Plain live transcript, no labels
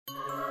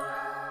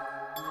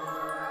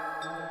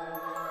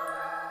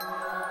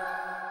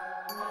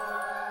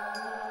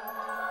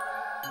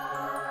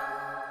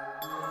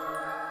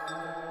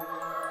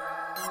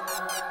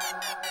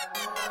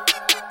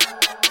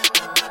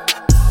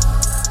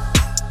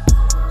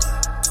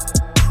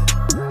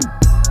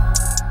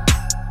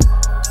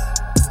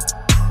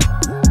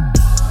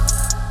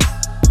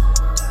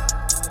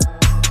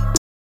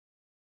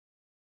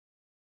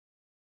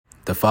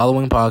The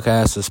following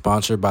podcast is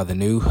sponsored by the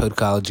new Hood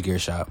College Gear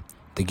Shop.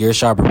 The Gear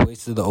Shop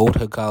replaces the old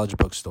Hood College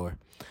bookstore.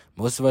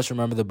 Most of us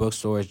remember the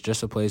bookstore as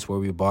just a place where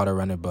we bought or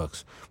rented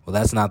books. Well,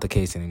 that's not the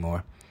case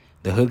anymore.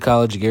 The Hood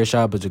College Gear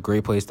Shop is a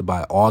great place to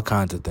buy all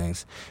kinds of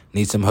things.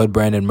 Need some Hood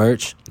branded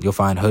merch? You'll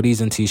find hoodies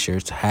and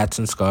t-shirts, hats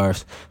and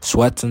scarves,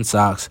 sweats and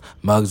socks,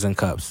 mugs and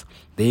cups.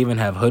 They even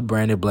have Hood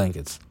branded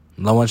blankets.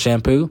 Low on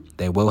shampoo?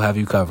 They will have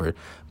you covered.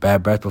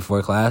 Bad breath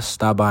before class?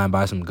 Stop by and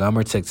buy some gum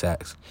or Tic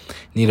Tacs.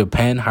 Need a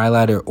pen,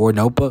 highlighter, or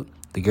notebook?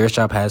 The Gear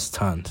Shop has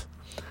tons.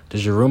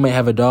 Does your roommate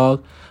have a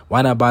dog?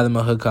 Why not buy them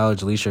a Hood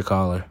College leash or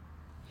collar?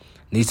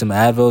 Need some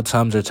Advil,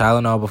 Tums, or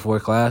Tylenol before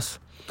class?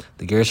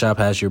 The Gear Shop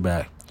has your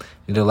back.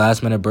 Need a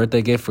last-minute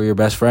birthday gift for your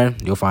best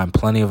friend? You'll find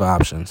plenty of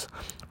options.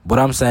 What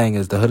I'm saying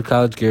is the Hood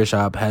College Gear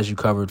Shop has you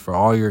covered for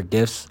all your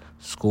gifts,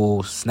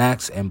 school,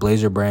 snacks, and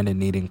Blazer-branded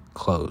needing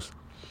clothes.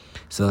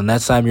 So the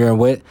next time you're in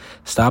WIT,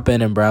 stop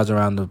in and browse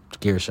around the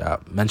gear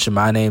shop. Mention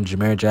my name,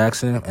 Jahmere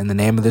Jackson, and the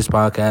name of this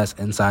podcast,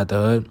 Inside the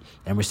Hood,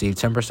 and receive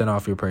 10%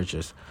 off your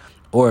purchase,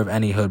 or of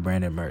any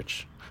Hood-branded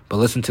merch. But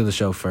listen to the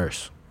show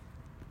first.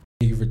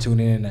 Thank you for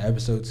tuning in to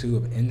episode 2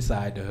 of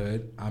Inside the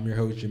Hood. I'm your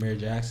host, Jahmere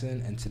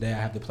Jackson, and today I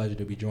have the pleasure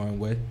to be joined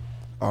with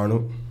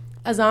Arnold.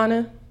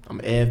 Azana.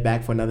 I'm Ev,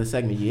 back for another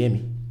segment. You hear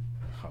me?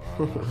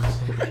 All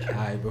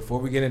right, before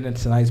we get into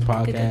tonight's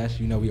podcast,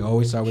 we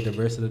always start with the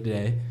verse of the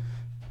day.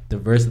 The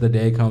verse of the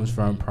day comes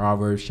from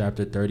Proverbs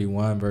chapter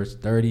 31, verse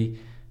 30.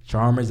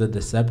 Charmers are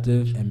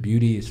deceptive and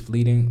beauty is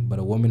fleeting, but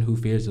a woman who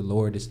fears the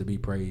Lord is to be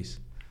praised.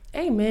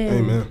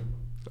 Amen.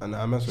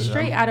 I mess with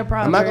Straight that. out of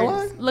Proverbs. I'm not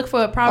gonna lie. Look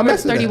for a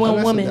Proverbs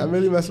 31 woman. I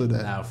really mess with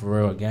that. Now, for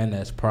real, again,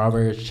 that's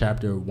Proverbs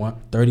chapter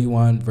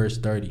 31, verse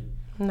 30.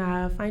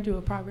 Nah, find you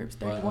a Proverbs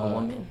 31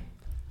 woman.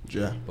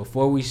 Yeah.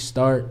 Before we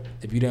start,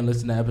 if you didn't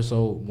listen to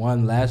episode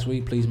 1 last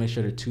week, please make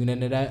sure to tune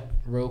into that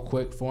real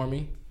quick for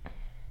me.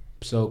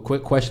 So,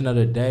 quick question of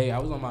the day. I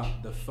was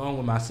on the phone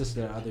with my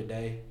sister the other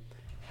day,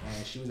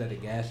 and she was at the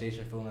gas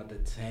station filling up the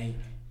tank.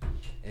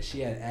 And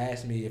she had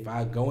asked me if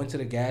I go into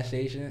the gas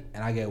station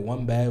and I get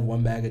one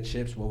bag of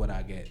chips, what would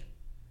I get?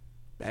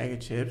 Bag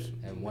of chips?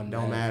 And one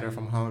Don't bag. matter if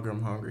I'm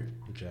hungry.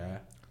 Yeah.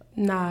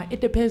 Nah,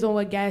 it depends on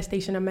what gas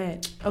station I'm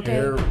at. Okay,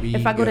 Here we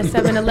if I go to go.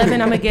 7-Eleven,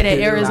 I'm gonna get at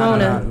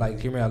Arizona. Nah. Like,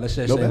 hear me out. Let's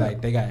just say,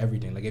 like, they got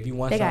everything. Like, if you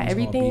want They got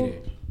something, it's gonna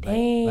everything? be there.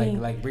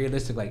 Dang. Like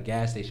realistic, like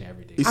gas station,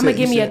 everything. I'm gonna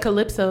give me a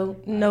Calypso.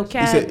 No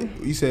cap.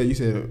 You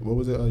said what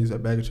was it? You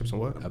said bag of chips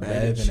and what? A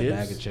bag and a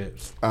bag of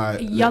chips. All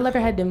right. Y'all ever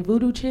had them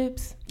voodoo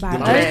chips? By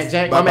My us? man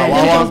Jack, My man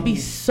Them Jack. those be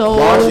so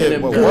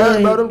Washington,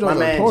 good. My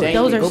man Janky,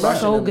 Those are go back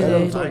so to them.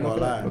 good. I ain't gonna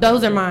lie.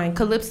 Those are mine.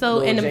 Calypso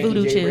Little and the Janky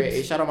voodoo J. Red. Hey,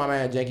 chips. shout out my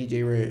man Janky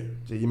J. Red.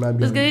 You might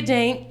be What's on, good,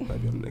 Jank?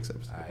 Might be on the next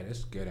episode. All right,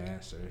 that's good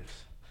answers.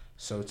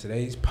 So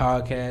today's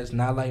podcast,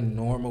 not like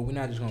normal. We're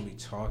not just gonna be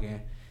talking.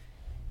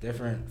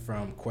 Different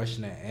from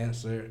question and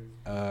answer.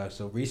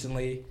 So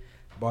recently,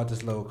 bought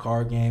this little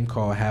card game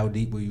called How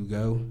Deep Will You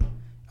Go?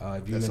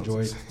 If you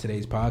enjoyed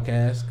today's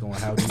podcast, go on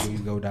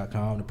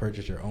howdeepwillyougo.com to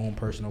purchase your own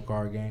personal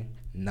card game.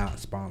 Not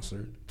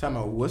sponsored. Talking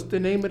about what's the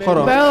name of that? Hold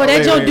on. Bro,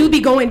 that joke do be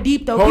going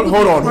deep though. People be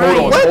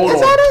crying.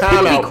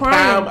 People be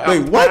crying.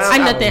 Wait, what? I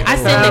nothing. I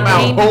said the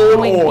game be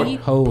going deep.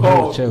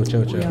 Hold, chill.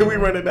 Yeah. Can we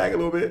run it back a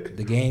little bit?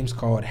 The game's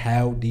called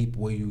How Deep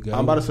Will You Go?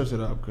 I'm about to search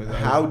it up.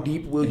 How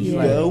deep will you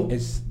Yeah. go?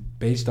 It's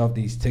based off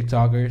these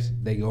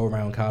TikTokers. They go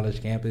around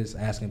college campus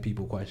asking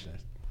people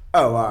questions.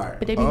 Oh, all right.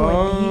 But they be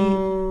going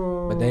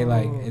deep. But they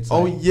like it's.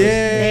 Oh like,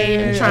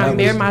 yeah. They trying to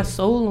bare my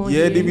soul on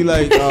Yeah, you. they be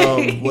like,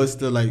 what's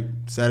the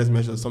saddest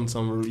mention or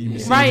something?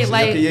 Right,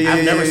 like-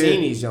 I've never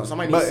seen these, yo.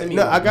 Somebody needs to send me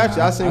No, I one. got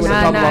you. I seen when it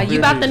Nah, pop up. you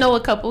about to know a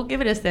couple. Give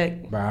it a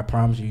sec. Bro, I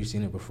promise you've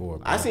seen it before.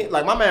 Bro. I seen,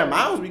 like, my man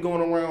Miles be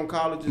going around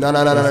colleges. No,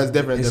 it's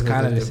different. It's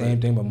kind of the different. same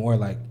thing, but more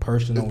like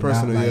personal. It's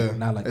personal, not yeah. like,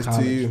 not like It's to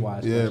college you.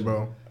 wise. Yeah,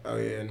 bro. Oh,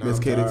 yeah. No, It's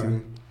I'm catered to sorry.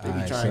 you. They be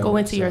Alright, trying so- to Go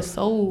into your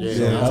soul.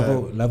 Yeah.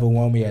 So level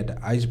 1, we had the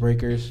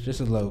icebreakers. Just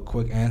a little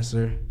quick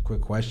answer, quick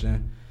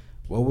question.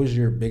 What was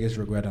your biggest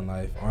regret in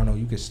life? Arnold,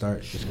 you could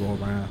start. Just go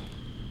around.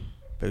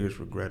 Biggest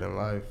regret in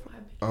life.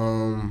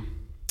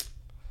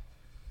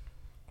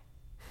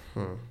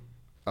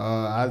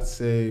 I'd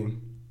say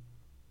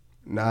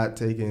not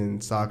taking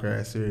soccer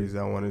as serious as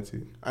I wanted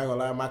to. I ain't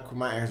gonna lie,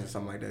 my answer is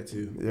something like that,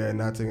 too. Yeah,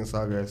 not taking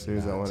soccer as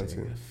serious as I wanted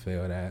to.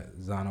 Feel that.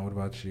 Zana, what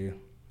about you?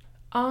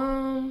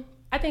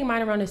 I think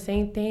mine around the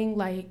same thing,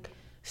 like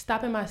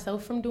stopping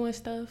myself from doing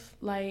stuff,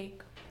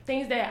 like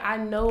things that I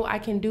know I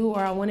can do or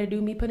I want to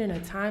do, me putting a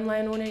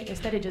timeline on it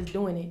instead of just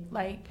doing it.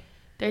 Like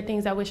there are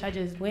things I wish I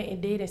just went and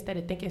did instead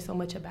of thinking so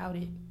much about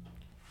it.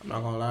 I'm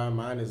not gonna lie,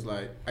 mine is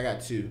like, I got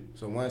 2.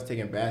 So one's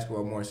taking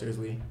basketball more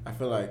seriously. I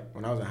feel like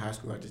when I was in high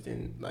school, I just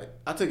didn't, like,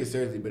 I took it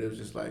seriously, but it was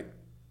just like,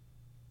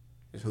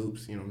 it's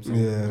hoops, you know what I'm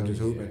saying? Yeah. I'm just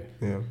hooping.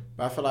 Yeah.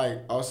 But I feel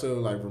like also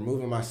like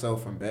removing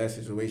myself from bad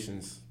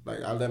situations.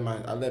 Like I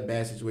let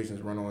bad situations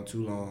run on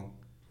too long.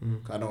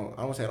 Cause I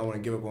don't say I don't want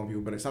to give up on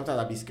people, but sometimes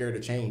I be scared to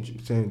change.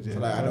 Yeah. So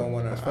like I don't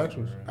want That's to.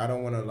 factual. I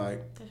don't want to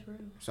like. That's real.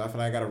 So I feel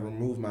like I gotta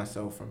remove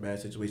myself from bad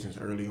situations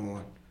early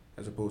on,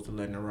 as opposed to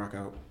letting it rock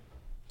out.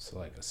 So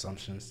like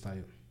assumptions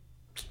type.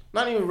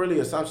 not even really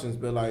assumptions,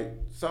 but like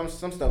some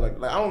stuff like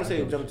I don't want to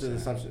say jump to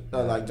assumption,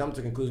 like jump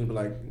to conclusion, but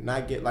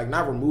like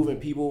not removing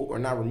people or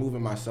not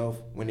removing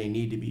myself when they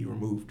need to be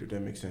removed. If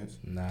that makes sense.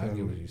 Nah, I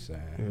get what you're saying.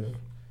 Yeah.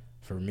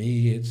 For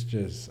me, it's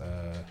just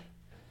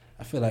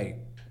I feel like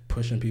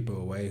pushing people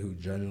away who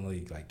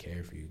genuinely like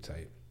care for you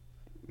type.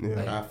 Yeah,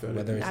 Like, I feel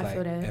whether it. it's I like,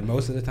 feel that. and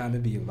most of the time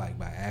it'd be like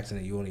by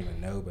accident, you won't even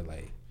know, but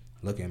like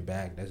looking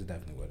back, that's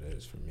definitely what it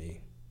is for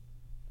me.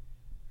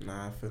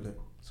 Nah, I feel it.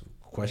 So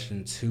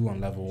question 2 on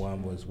level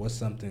 1 was, what's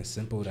something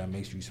simple that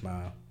makes you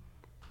smile?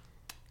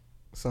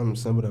 Something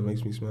simple that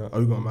makes me smile. Are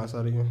you going my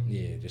side again?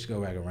 Yeah, just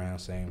go back around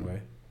same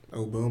way.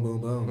 Oh, boom, boom,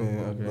 boom.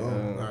 Yeah, okay.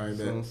 Boom. All right,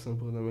 Something bet.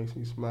 simple that makes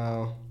me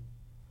smile.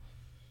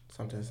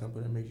 Something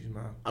simple that makes you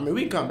smile. I mean,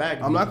 we can come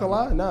back. I'm not gonna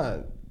lie, nah,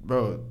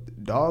 bro.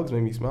 Dogs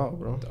make me smile,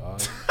 bro.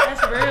 Dog.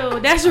 That's real.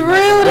 That's real. Bro,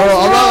 That's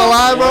I'm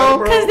not gonna lie,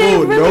 bro. Because they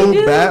Bro, really no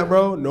do. bat,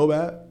 bro. No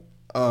bat.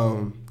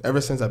 Ever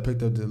since I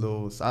picked up the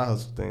little side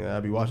hustle thing, I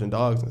be watching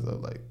dogs and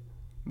stuff. Like,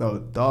 no,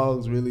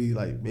 dogs really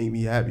like make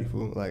me happy,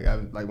 fool. Like,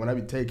 when I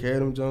be take care of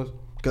them, Jones.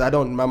 Cause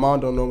my mom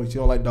don't know me. She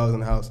don't like dogs in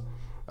the house.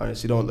 I mean,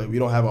 she don't like. We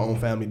don't have our own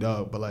family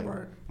dog. But like,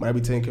 Right. when I be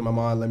taking care of my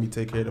mom, let me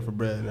take care of them for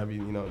bread, and I be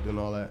doing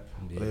all that.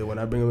 Yeah. But when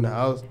I bring them in the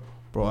house,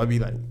 bro, I be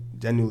like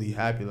genuinely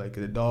happy. Like,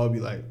 'cause the dog be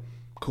like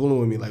cooling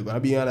with me. Like, when I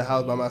be in the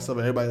house by myself,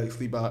 everybody like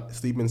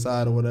sleep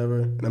inside or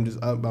whatever, and I'm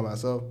just up by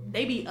myself.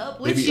 They be up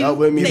They with be you. up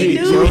with me. They They be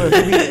do.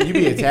 chilling. You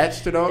be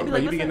attached to dogs? They be Like,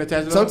 like, you be "What's getting up?"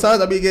 attached to dogs?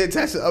 Sometimes I be getting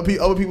attached to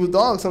other people's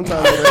dogs.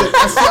 Sometimes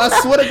I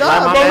swear to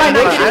God, My bro. man,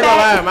 Like, I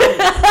ain't gonna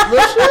lie.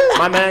 real shit.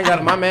 My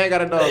man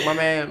got a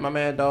dog. My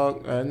man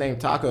dog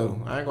named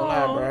Taco. I ain't gonna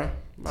lie, bro.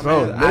 My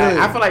Bro, man, man.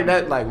 I feel like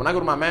that. Like when I go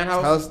to my man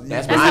house, that's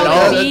That's my how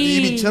dog. it be.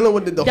 You be chilling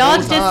with the Dogs whole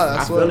time. just-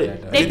 I swear. I feel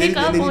it. They pick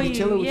up be on you,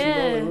 chilling with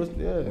yeah. You, bro.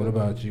 Yeah. What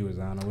about you,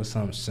 Azana? What's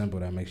something simple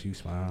that makes you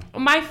smile?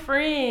 My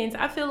friends,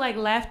 I feel like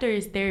laughter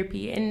is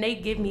therapy, and they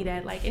give me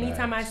that. Like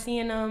anytime I Facts.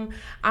 see them,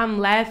 I'm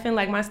laughing,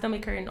 like my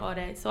stomach hurt and all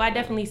that. So I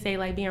definitely say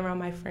like being around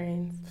my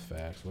friends.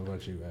 Facts. What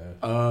about you,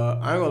 Av?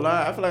 I ain't gonna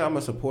lie. I feel like I'm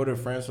a supportive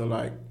friend. So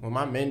like when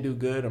my men do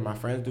good or my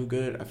friends do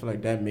good, I feel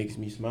like that makes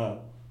me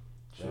smile.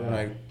 So Yeah.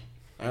 like.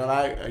 And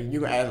like you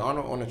can ask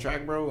Arnold on the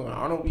track, bro.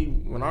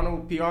 When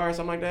Arnold PR or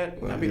something like that,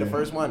 I'd be the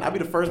first one. I'd be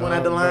the first one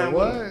at the line.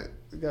 What?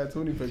 You got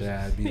 20 pictures.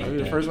 Yeah, I'd be I'd like be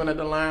the that. first one at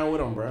the line with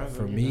him, bro.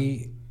 For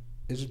me,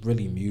 it's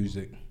really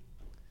music.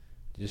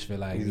 Just feel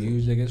like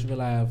music. It's real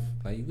life.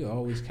 Like you can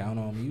always count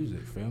on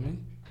music. Feel me?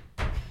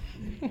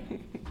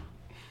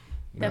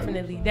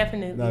 Definitely.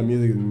 Nah,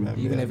 music is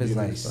Even if it's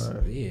like,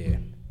 fire. yeah.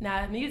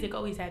 Nah, music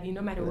always have you,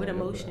 no matter what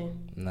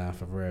emotion. Nah,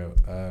 for real.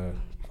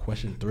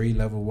 Question 3,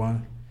 level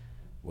 1.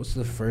 What's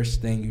the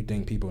first thing you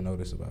think people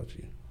notice about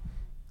you?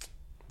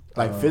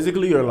 Like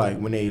physically or like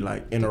when they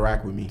like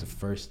interact with me. The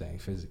first thing,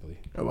 physically.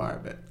 Oh, all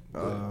right, bet.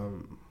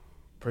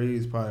 Pretty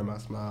is probably my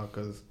smile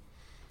because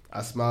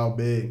I smile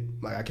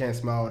big. Like I can't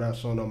smile without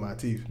showing off my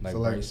teeth. Like, so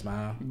bright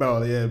smile.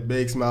 bro, yeah,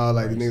 big smile.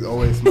 Like the niggas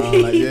always smile.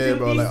 Like You yeah, do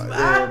bro. be Like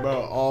yeah, smiling.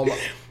 bro. All my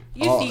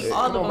You see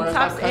all come of on, them, bro,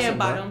 tops stop cussing, and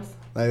bro. bottoms.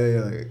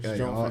 like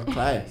Strong all, for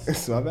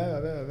class. my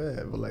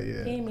bad. But like He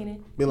yeah, ain't mean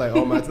it. be like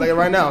all my like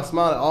right now I'm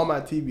smiling. All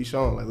my teeth be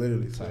showing like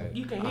literally. So. Tight.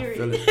 You can I hear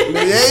feel it. it.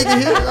 Yeah, you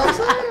can hear it. I'm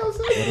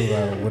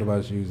saying. What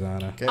about you,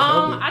 Zana? Can't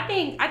help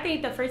it. I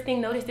think the first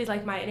thing noticed is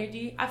like my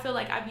energy. I feel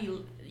like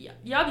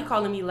y'all be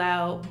calling me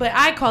loud, but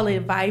I call it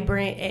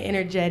vibrant and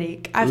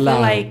energetic. I feel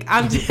Loud. like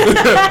I'm just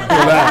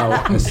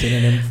Loud. A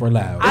synonym for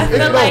loud. I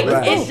feel It's like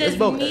both, it's it's just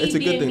both. me It's a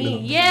good being thing, me.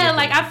 though. Yeah,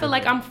 like I feel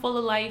like I'm full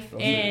of life,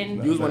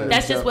 and You was one of them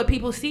that's just jump- what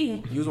people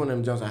see. You was one of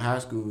them jumps in high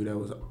school that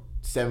was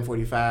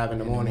 7:45 in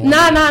the morning. Nah.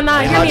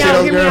 Hot Hear me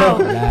Cheetos out.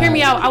 girl. Hear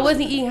me out. I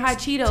wasn't eating hot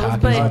Cheetos,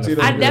 Takis but on the Cheetos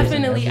I girls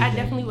definitely and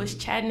everything. was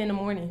chatting in the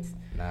mornings.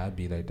 Nah, I'd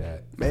be like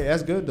that. Man,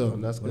 that's good though.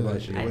 That's What good.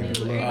 about you? I Wake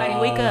do. people up.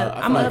 Everybody wake up. I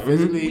feel I'm like up.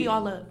 physically- We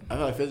all up. I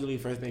feel like physically,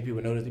 first thing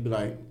people notice, they be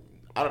like,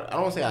 I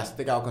don't want to say I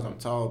stick out because I'm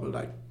tall, but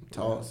like I'm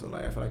tall, so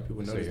like I feel like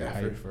people So notice your that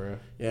height first. for real.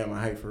 Yeah,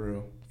 my height for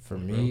real. For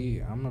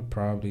me, I'm gonna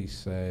probably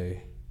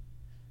say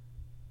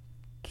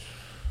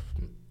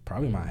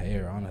probably my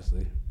hair.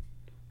 Honestly,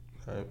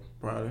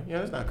 Probably. Yeah,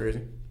 that's not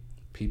crazy.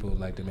 people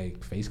like to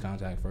make face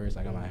contact first.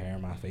 I got my hair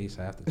in my face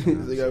half the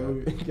time. So you gotta so.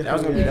 move- That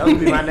was gonna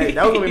be my next.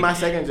 That was gonna be my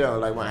second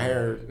joke. Like my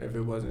hair, if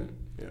it wasn't.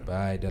 Yeah. But all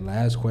right, the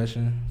last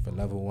question for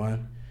level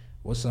 1.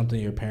 What's something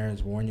your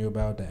parents warned you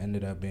about that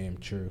ended up being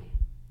true?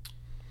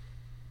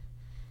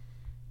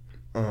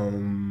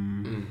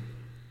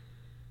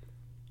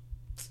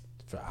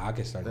 I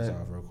can start this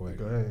off real quick.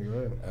 Go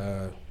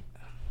ahead.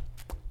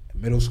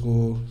 Middle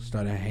school,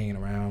 started hanging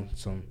around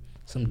some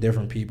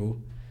different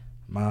people.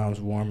 Moms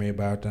warned me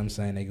about them,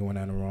 saying they going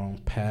down the wrong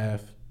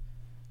path.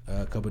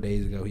 A couple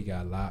days ago, he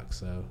got locked,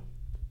 so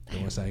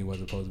doing something he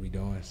wasn't supposed to be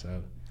doing.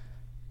 So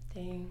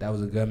Dang. that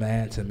was a good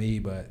man to me,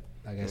 but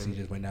I guess he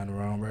just went down the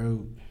wrong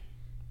road.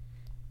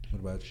 What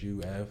about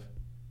you, Ev?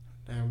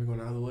 Damn, we going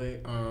the other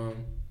way. I ain't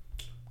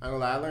gonna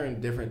lie, I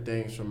learned different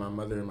things from my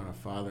mother and my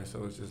father.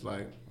 So it's just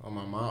like from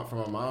my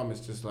mom,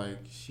 it's just like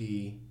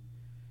she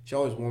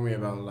always warned me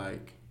about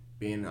like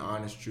being an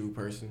honest, true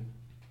person.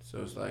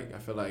 So it's like I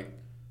feel like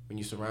when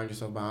you surround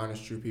yourself by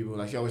honest, true people.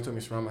 Like, she always told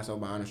me to surround myself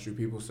by honest, true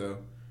people. So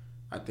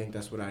I think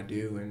that's what I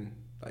do, and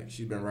like,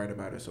 she's been right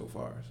about it so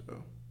far.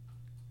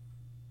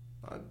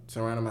 So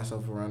surrounding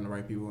myself around the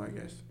right people, I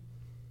guess.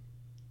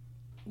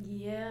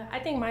 Yeah, I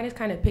think mine is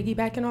kind of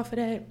piggybacking off of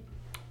that.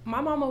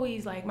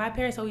 My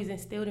parents always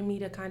instilled in me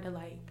to kind of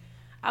like,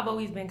 I've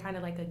always been kind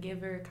of like a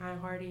giver,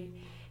 kind-hearted.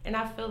 And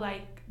I feel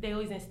like they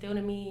always instilled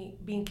in me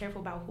being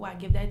careful about who I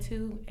give that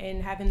to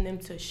and having them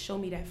to show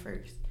me that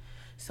first.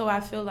 So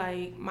I feel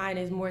like mine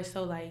is more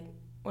so like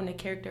on the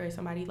character of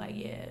somebody, like,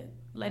 yeah,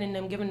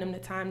 giving them the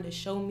time to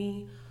show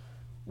me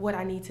what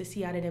I need to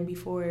see out of them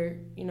before,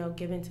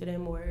 giving to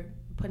them or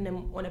putting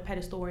them on a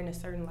pedestal or in a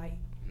certain light.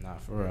 Nah,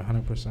 for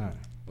 100%.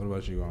 What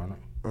about you,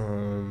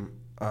 Arnold?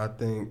 I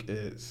think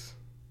it's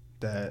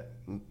that,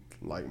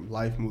 like,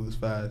 life moves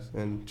fast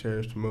and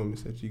cherish the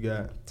moments that you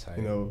got, Tight.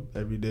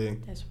 every day.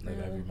 That's real.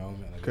 Live every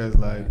moment. Because,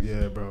 like,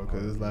 yeah, bro,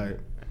 because it's like,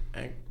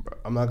 bro,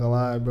 I'm not gonna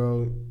lie,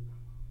 bro.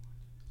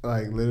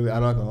 Like, literally,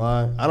 I'm not gonna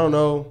lie. I don't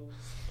know.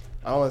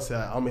 I don't want to say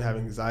I don't be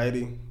having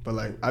anxiety, but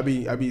like I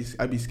be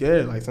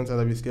scared. Like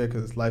sometimes I be scared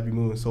because life be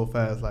moving so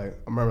fast. Like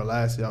I remember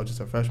last year I was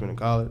just a freshman in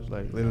college.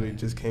 Like literally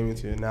just came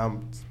into it. Now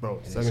I'm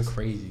second. It's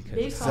crazy.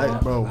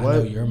 Bro, I what?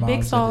 know your mom Big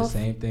said the sauce.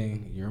 same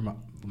thing.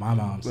 My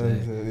mom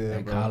said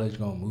that bro. college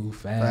gonna move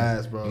fast.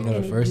 Fast, bro. The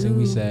And it first thing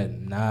we do.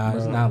 said, nah,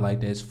 it's Bro. not like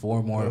that. It's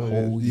 4 more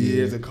whole years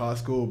years. at college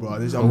school, bro.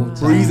 I'm Whole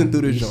breezing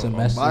through this Each joint. I'm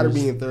about to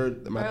be in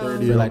my Bro. third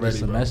I year feel like already,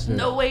 the semester.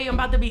 No way I'm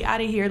about to be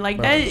out of here. Like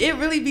Bro. that, it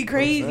really be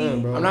crazy.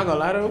 saying, bro. I'm not gonna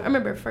lie though. I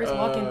remember first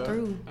walking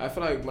through. I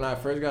feel like when I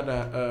first got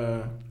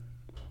to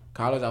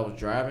college, I was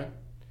driving.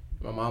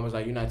 My mom was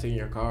like, "You're not taking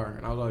your car,"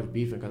 and I was always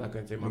beefing because I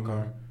couldn't take my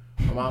car.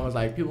 My mom was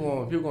like,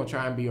 "People gonna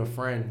try and be your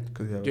friend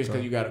just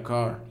because you got a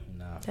car."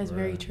 Nah, for That's real.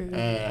 very true.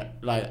 And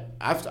like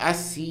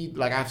I've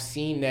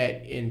seen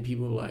that in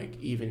people, like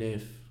even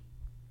if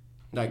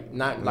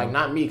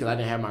not me because I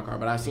didn't have my car,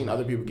 but I've seen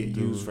other people get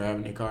used for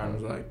having their car, and I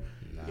was like,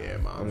 yeah,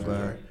 mom's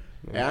right.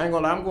 And I ain't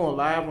gonna lie, I'm going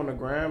live on the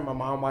gram. My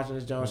mom watching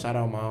this joint. Shout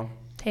out, mom.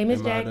 Hey, Miss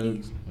Hey, my Jackie.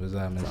 dudes. What's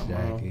up, Miss What's up,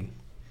 Mom? Jackie?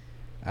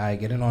 All right,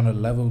 getting on to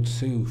level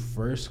 2.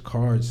 First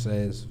card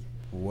says,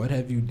 "What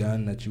have you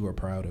done that you are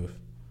proud of?"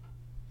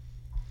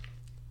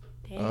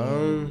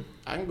 Damn.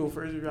 I can go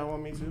first if y'all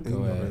want me to.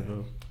 Go ahead.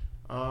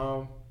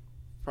 bro.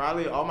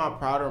 Probably all my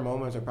prouder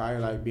moments are probably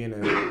like being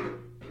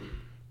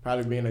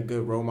a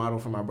good role model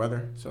for my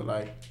brother. So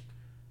like,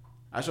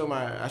 I show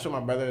my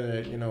brother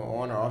that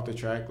on or off the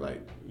track,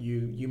 like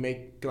you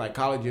make, like,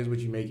 college is what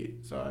you make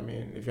it. So I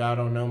mean, if y'all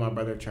don't know, my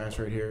brother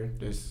transferred here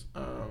this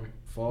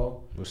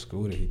fall. What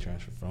school did he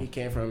transfer He from?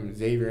 came from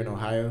Xavier in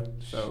Ohio,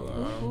 so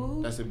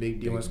Ooh. that's a big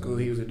deal in school.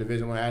 He was a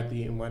Division I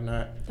athlete and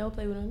whatnot. Don't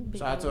play with him. Big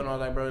So I boy. told him, I was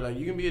like, bro, like,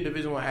 you can be a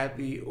Division I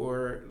athlete,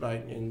 or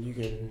like, and you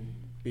can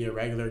be a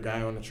regular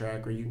guy on the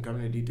track, or you can come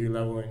in the D3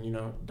 level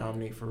and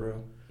dominate for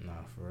real. Nah,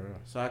 for real.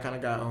 So I kind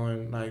of got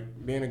on like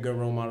being a good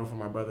role model for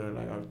my brother.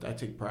 Like I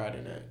take pride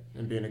in that,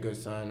 and being a good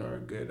son or a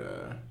good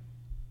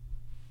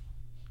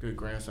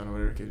grandson or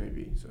whatever the case may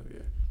be. So yeah.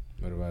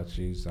 What about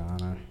you,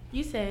 Zana?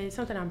 You said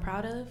something I'm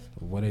proud of.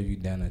 What have you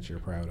done that you're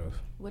proud of?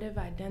 What have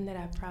I done that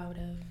I'm proud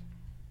of?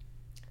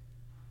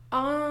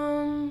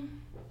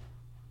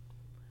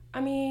 I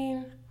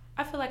mean,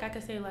 I feel like I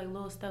could say like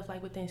little stuff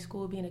like within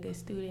school, being a good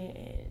student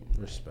and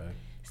Respect.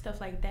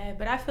 stuff like that.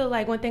 But I feel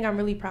like one thing I'm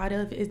really proud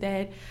of is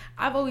that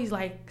I've always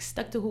like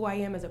stuck to who I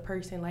am as a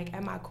person. Like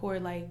at my core,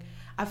 like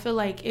I feel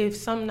like if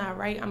something not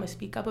right, I'm gonna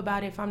speak up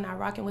about it. If I'm not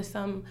rocking with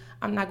something,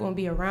 I'm not gonna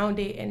be around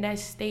it. And that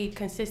stayed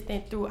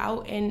consistent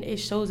throughout, and it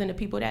shows in the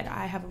people that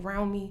I have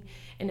around me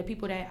and the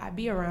people that I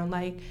be around.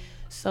 Like,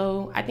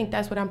 so I think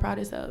that's what I'm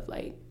proudest of.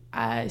 Like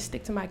I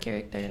stick to my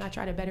character and I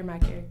try to better my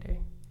character.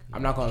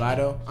 I'm not gonna lie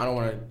though. I don't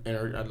want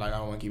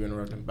to keep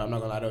interrupting, but I'm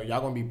not gonna lie though.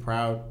 Y'all gonna be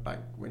proud, like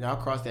when y'all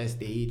cross that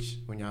stage,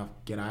 when y'all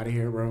get out of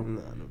here, bro.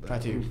 No, Try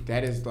to.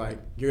 That is like,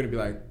 you're gonna be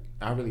like,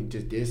 I really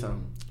just did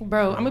something.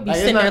 Bro, I'm gonna be Like, it's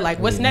sitting not- there like,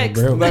 what's next?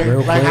 Real Like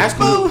quick, high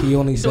school? He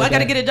only said Do I gotta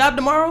that get a job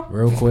tomorrow?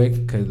 real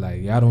quick, cause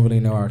like y'all don't really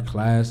know our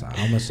class.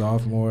 I'm a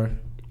sophomore.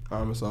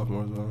 I'm a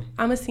sophomore as well.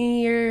 I'm a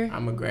senior.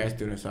 I'm a grad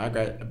student, so I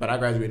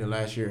graduated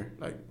last year,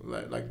 like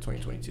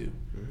 2022.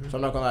 Mm-hmm. So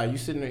I'm not gonna lie, you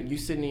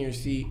sitting in your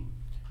seat,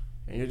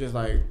 and you're just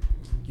like,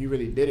 you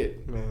really did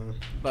it. Man.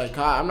 Like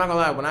I'm not gonna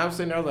lie, when I was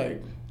sitting there, I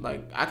was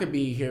like I could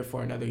be here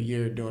for another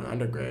year doing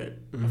undergrad.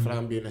 I feel like I'm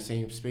gonna be in the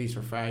same space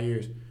for 5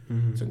 years.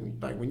 So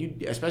like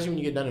especially when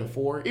you get done in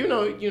 4, even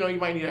though you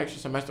might need an extra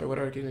semester or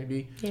whatever the case may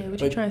be. Yeah, what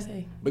But- you trying to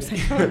say? But,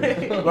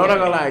 but I'm not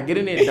gonna lie,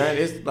 getting it done,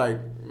 it's like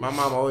my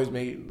mom always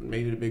made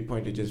it a big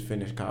point to just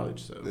finish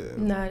college. So Yeah.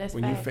 Nah, that's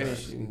when facts. you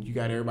finish and you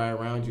got everybody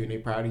around you and they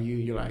proud of you,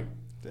 you're like,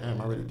 damn,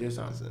 I really did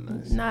something.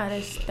 Nice. Nah,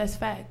 that's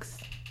facts.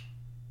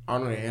 I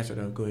don't know the answer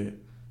though. Go ahead.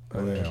 Go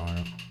ahead,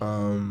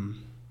 Arnold.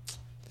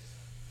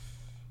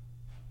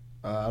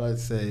 I like to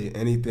say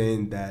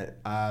anything that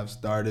I've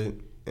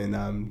started and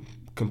I'm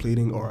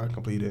completing or I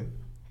completed,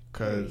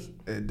 cause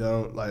it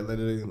don't like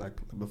literally like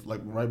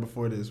right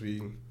before this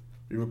we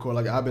record,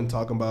 like I've been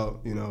talking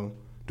about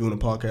doing a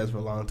podcast for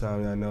a long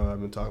time. I know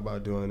I've been talking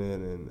about doing it,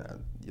 and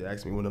you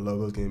asked me when the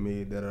logo's getting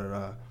made,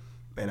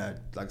 And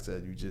like I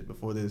said, you just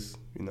before this,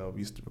 we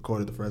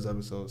recorded the first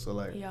episode, so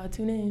like y'all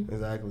tune in.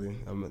 Exactly.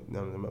 I'm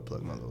gonna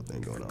plug my little thing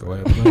going on. Go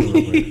ahead, plug it real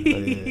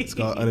quick. It's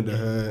called Under the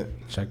Hood.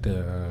 Check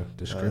the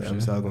description.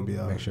 Episode gonna be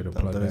out. Make sure to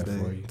plug Thursday.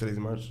 that for you. Today's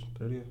March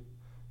 30th.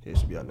 Yeah, it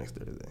should be out next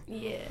Thursday.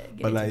 Yeah.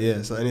 But like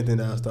so anything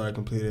that I started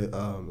completed,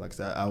 like I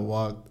said, I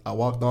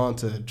walked on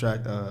to Hood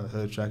track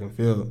and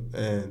field,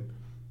 and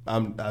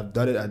I've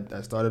done it.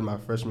 I started my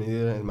freshman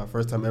year and my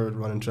first time ever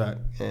running track,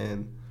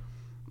 and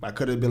I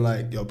could have been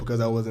like, because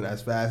I wasn't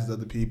as fast as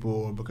other people,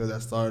 or because I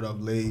started off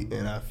late,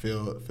 and I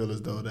feel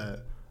as though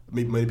that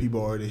many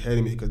people are already ahead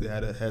of me because they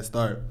had a head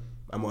start.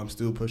 I'm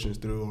still pushing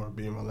through or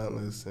being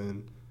relentless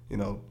and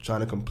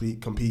trying to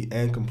compete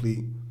and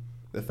complete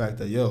the fact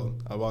that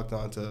I walked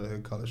on to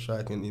college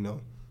track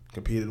and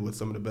competed with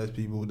some of the best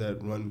people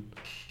that run,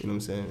 you know what I'm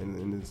saying,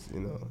 in this this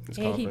and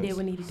conference. he did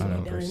what needed to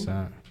be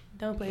done.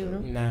 Don't play with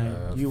him.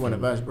 Nah, you one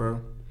of us, bro.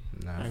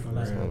 Nah, I ain't for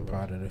gonna lie, real, bro.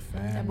 part of the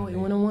family. That boy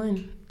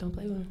 1-on-1. Don't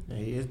play with him. Yeah,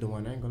 he is the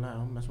one. I ain't gonna lie. I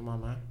don't mess with my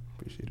mind.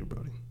 Appreciate it,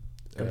 Brody.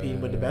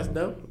 Competing with the best,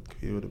 though.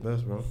 Competing with the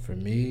best, bro. For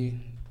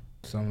me,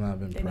 something I've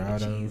been That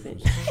proud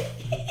nigga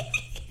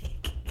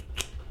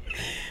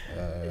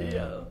of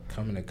Yo.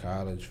 coming to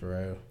college, for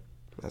real.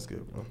 That's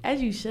good, bro.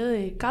 As you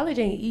should. College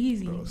ain't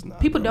easy. Bro, it's not,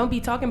 People bro. don't be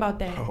talking about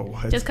that. Oh,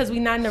 what? Just because we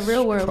not in the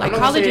real world. Like, I'm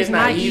not college saying is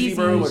not easy.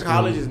 bro. But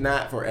college is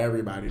not for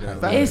everybody, though.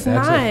 It's That's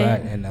not. a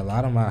fact. And a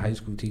lot of my high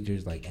school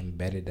teachers like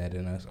embedded that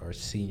in us our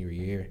senior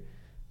year.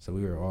 So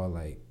we were all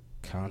like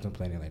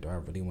contemplating, like, do I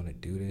really want to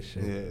do this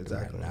shit? Yeah,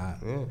 exactly. Do I not?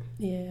 Yeah.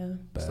 Yeah.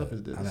 But Stuff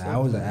is different. I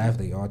was an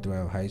athlete all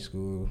throughout high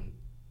school,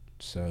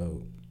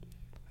 so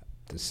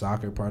the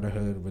soccer part of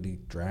hood really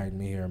dragged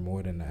me here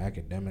more than the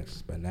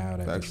academics. But now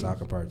that the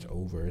soccer part's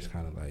over, it's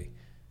kind of like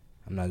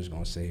I'm not just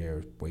gonna sit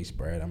here waste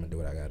bread. I'm gonna do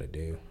what I gotta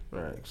do.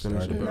 Right.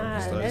 Finish Finish it, bro. Nah,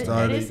 Start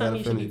that it. is something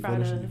you should be proud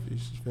finish of. it. You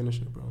should finish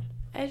it, bro.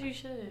 As you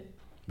should.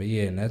 But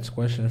yeah, next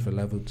question for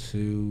level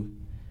 2.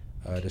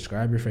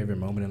 Describe your favorite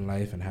moment in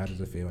life and how does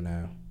it feel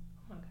now?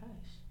 Oh my gosh.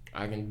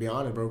 I can be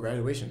honest, bro.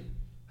 Graduation.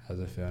 How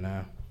does it feel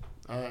now?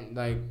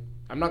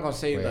 I'm not gonna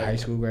say Wait, high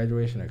school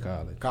graduation or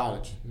college?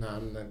 College. Nah,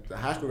 the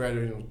high school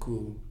graduation was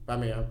cool. I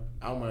mean,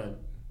 I don't want to.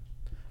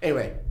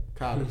 Anyway,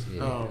 college.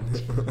 Yeah.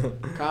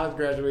 College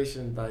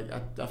graduation, like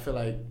I feel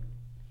like,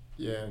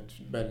 yeah.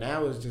 But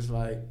now it's just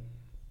like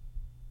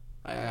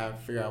I gotta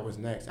figure out what's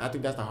next. I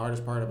think that's the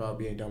hardest part about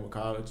being done with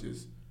college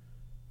is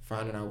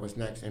finding out what's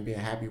next and being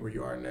happy where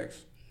you are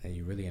next. And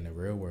you really in the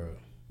real world.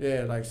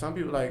 Yeah, like some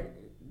people like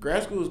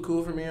grad school is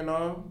cool for me and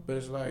all, but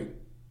it's like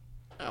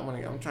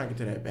I'm trying to get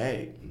to that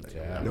bag. Like,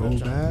 Yeah. I'm No not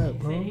trying- bad, Say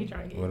bro. he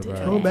trying to get What to about-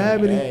 the No bag.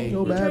 bad, buddy. Hey. No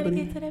He trying bad, to buddy.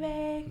 get to the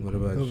bag. What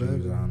about No, you,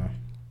 baby. Zana?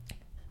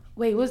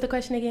 Wait, what's the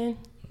question again?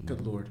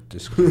 Good Lord.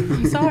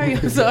 I'm sorry.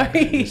 I'm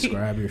sorry.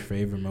 Describe your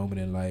favorite moment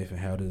in life and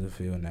how does it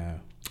feel now?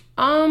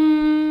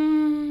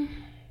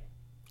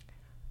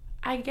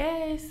 I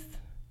guess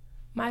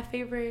I'm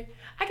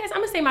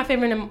gonna say my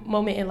favorite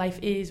moment in life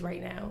is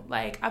right now.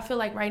 Like, I feel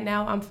like right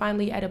now I'm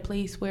finally at a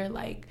place where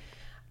like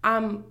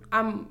I'm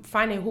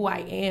finding who I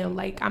am.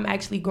 Like, I'm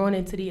actually growing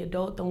into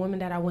the woman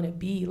that I want to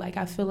be. Like,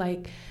 I feel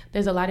like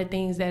there's a lot of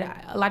things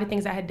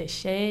I had to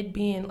shed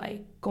being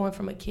like going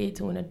from a kid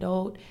to an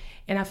adult.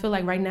 And I feel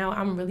like right now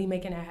I'm really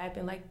making that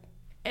happen. Like,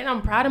 and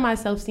I'm proud of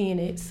myself seeing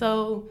it.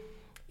 So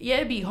yeah,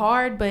 it'd be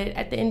hard, but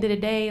at the end of the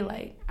day,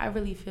 like, I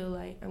really feel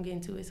like I'm getting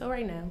to it. So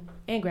right now,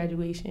 and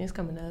graduation is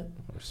coming up.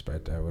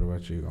 Respect that. What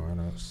about you,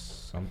 Arnold?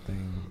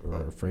 Something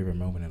or a favorite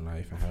moment in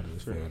life and how does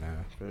it feel now?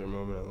 Favorite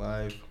moment in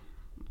life.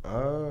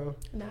 No,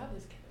 I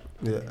was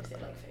kidding. Yeah. I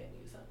said like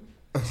family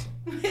or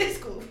something. It's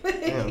cool.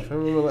 Yeah,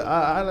 favorite moment.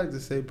 I like to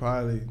say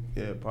probably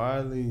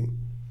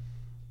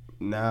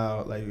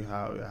now, like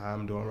how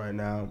I'm doing right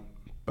now,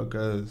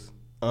 because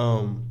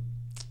I'm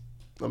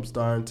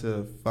starting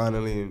to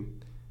finally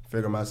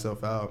figure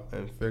myself out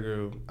and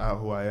figure out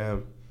who I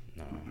am.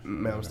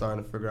 Man, I'm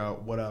starting to figure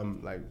out what I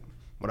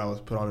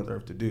was put on this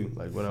earth to do,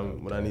 like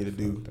what I need to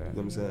do. You know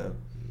what I'm saying?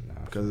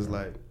 Because it's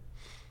like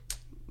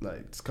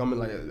it's coming.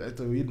 Like,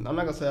 I'm not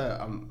gonna say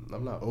I'm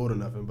not old or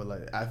nothing, but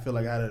like I feel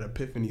like I had an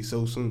epiphany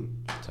so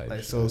soon,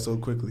 like so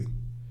quickly.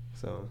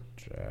 So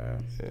yeah.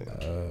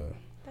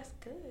 That's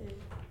good.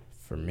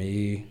 For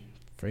me,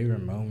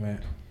 favorite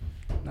moment,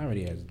 not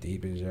really as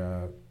deep as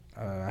y'all.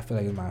 I feel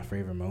like it's my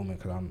favorite moment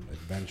because I'm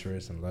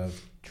adventurous and love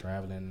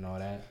traveling and all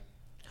that.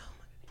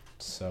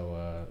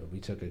 So we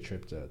took a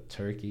trip to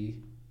Turkey,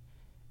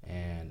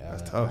 and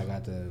That's tough.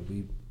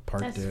 we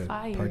parked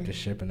That's the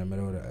ship in the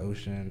middle of the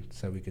ocean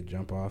so we could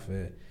jump off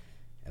it,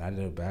 and I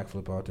did a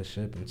backflip off the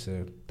ship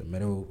into the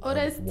middle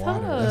that's of water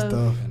tough. That's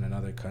tough. in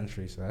another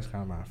country. So that's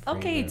kind of my favorite.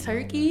 Okay,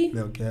 Turkey.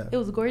 No cap. It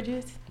was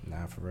gorgeous.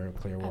 Nah, for real,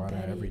 clear I water,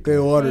 bet it. everything.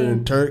 Clear water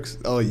in Turks.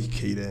 Oh, you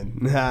kidding?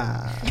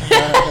 Nah.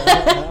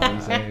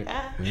 You say,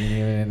 we ain't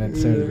even in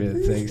that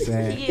Turks, take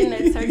saying. He in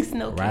that Turk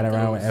snow. Ride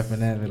around with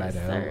F&N, like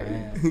Yes,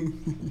 that. sir.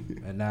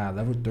 And nah,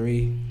 level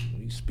 3,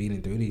 we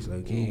speeding through these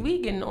low key.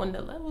 We getting on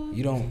the level.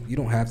 You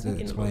don't have to I'm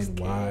getting a little explain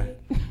why.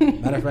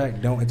 scared. Matter of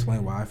fact, don't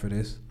explain why for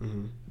this.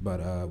 Mm-hmm. But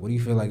what do you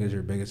feel like is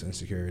your biggest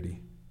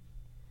insecurity?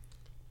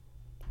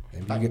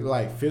 If you get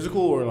Like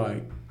physical or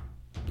like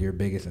Your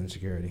biggest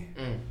insecurity.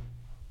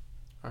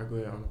 All right, go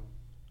ahead.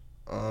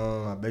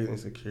 My biggest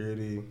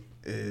insecurity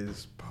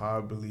is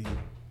probably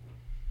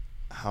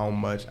how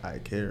much I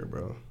care,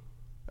 bro.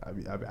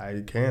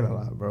 I caring a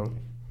lot, bro.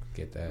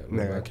 Get that.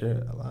 Nigga, I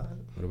care a lot.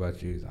 What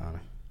about you, Zana?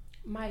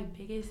 My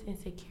biggest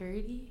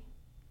insecurity.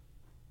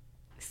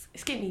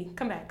 Skip me.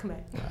 Come back.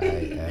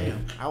 Hey.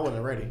 I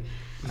wasn't ready.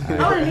 I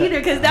wasn't either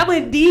because that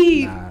went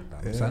deep. Nah,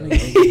 Yeah. Sonny,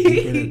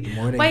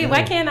 wait,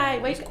 Why can't I?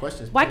 Wait.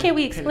 Why can't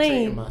we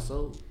explain? My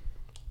soul.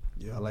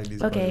 Yeah, I like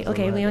these. Okay,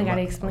 questions. we don't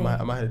gotta I explain. might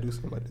have to do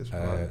something like this.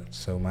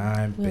 So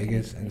my We don't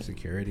biggest gotta explain.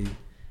 insecurity,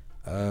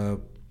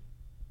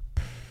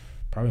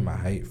 probably my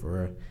height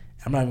for real.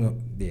 I'm not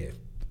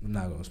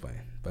gonna explain.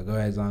 But go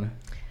ahead, Zana.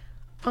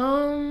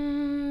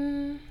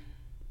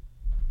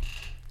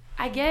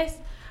 I guess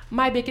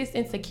my biggest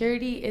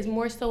insecurity is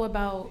more so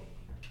about,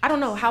 I don't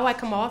know, how I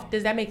come off.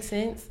 Does that make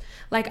sense?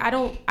 Like I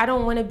don't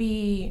want to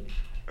be.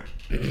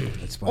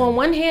 Explain. On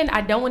one hand,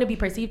 I don't want to be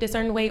perceived a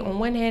certain way. On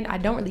one hand, I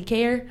don't really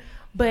care,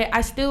 but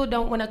I still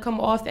don't want to come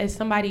off as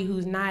somebody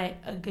who's not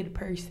a good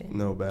person.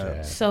 No bad.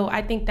 Yeah. So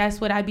I think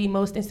that's what I'd be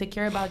most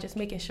insecure about, just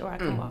making sure I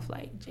come off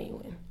like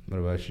genuine. What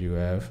about you,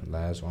 Ev?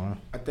 Last one.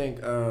 I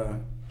think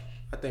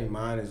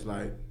mine is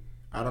like,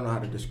 I don't know how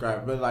to describe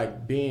it, but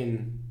like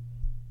being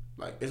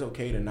like, it's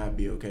okay to not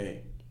be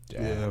okay.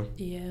 Yeah.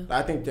 Yeah.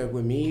 I think that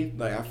with me,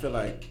 like, I feel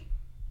like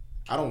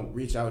I don't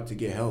reach out to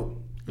get help.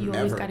 You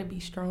always ever. got to be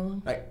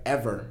strong. Like,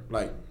 ever.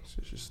 Like,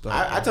 Shit should stop.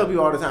 I tell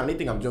people all the time, they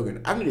think I'm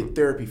joking. I've needed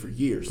therapy for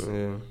years.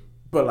 Yeah.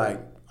 But like,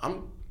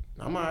 I'm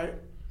alright.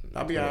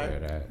 I'll be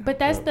alright. But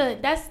that's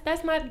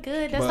not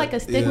good. That's But, like a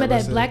stigma yeah, that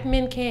listen. black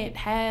men can't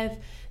have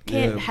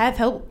Yeah.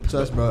 help.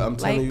 Trust, bro. I'm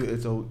telling Like, you,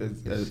 it's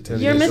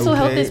telling your you, it's mental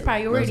health okay. is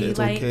priority. It's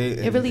Like, okay.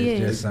 it really It's is.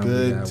 just It's something you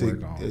good gotta to.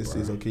 work on, It's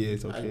bro. okay.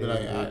 It's I'd okay. be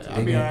like,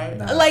 I'll be alright.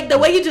 Nah. Like the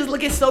way you just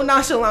looking so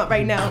nonchalant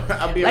right now.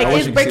 I'll be Like, I alright. want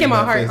it's you to breaking see my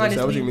my heart, face. I want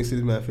honestly. you to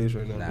see my face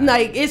right now. Nah.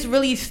 Like, it's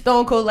really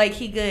stone cold. Like,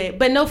 he good.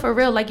 But no, for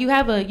real. Like, you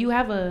have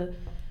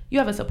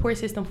a support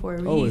system for a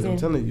reason. Always, I'm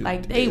telling you.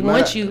 Like, they It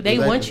want might you. not- They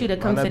want exactly. you to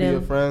Might come not to be your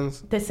them.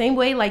 friends. The same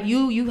way, like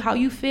you how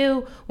you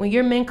feel when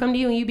your men come to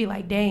you and you be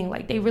like, dang,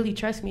 like they really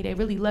trust me, they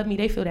really love me,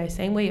 they feel that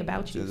same way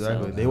about you.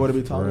 Exactly. So, they want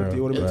to be talking. They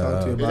want to be For real.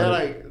 talking to you Is that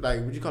about it.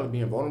 like, would you call it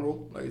being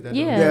vulnerable? Like, is that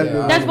yeah, Yeah,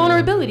 that's yeah.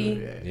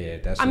 vulnerability. Yeah,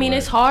 that's. I the mean, word.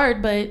 it's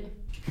hard, but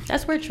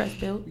that's where trust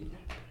built.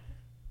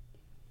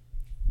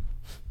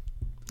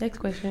 Next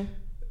question.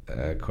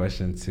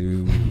 Question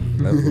 2,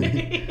 level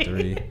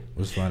 3.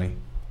 What's funny?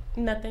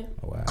 Nothing.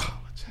 Oh, wow.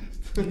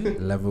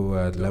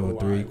 level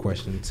 3,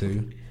 question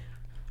 2.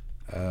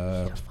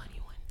 A funny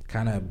one.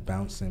 Kind of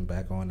bouncing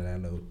back onto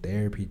that little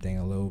therapy thing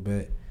a little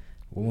bit.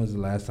 When was the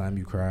last time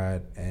you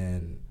cried?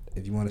 And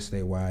if you want to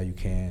stay why, you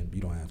can.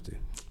 You don't have to.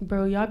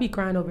 Bro, y'all be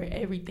crying over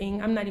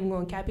everything. I'm not even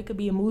going to cap. It could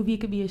be a movie,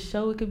 it could be a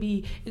show, it could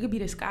be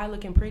the sky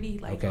looking pretty.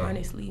 Like, Okay.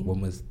 honestly.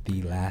 When was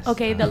the last?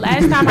 Okay, time? the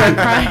last time I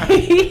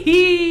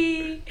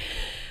cried,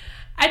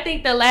 I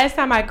think the last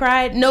time I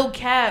cried, no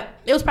cap,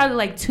 it was probably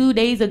like 2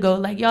 days ago.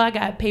 Like, y'all, I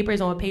got papers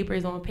on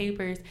papers on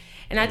papers,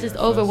 and I just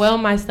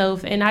overwhelmed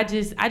myself, and I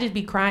just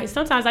be crying.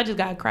 Sometimes I just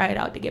gotta cry it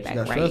out to get back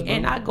got right. stressed, bro.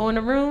 And I go in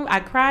the room, I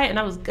cry, and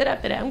I was good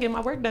after that. I'm getting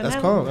my work done That's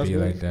now. calm. That's Be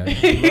good. like that.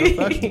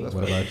 That's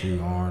What about you,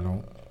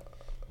 Arnold?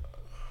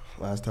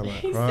 Last time I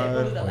He said, what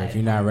was cried. the Or if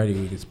you're not ready,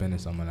 we can spin it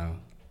someone else.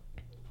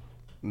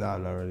 Nah,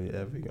 I'm not really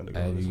ever gonna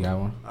go. Hey, this you got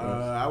one?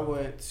 I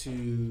went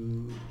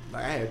to,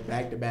 like, I had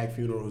back-to-back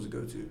funerals to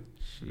go to.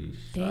 Sheesh.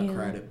 So I Damn.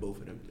 cried at both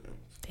of them.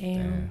 Damn.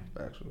 Damn.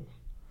 Actually,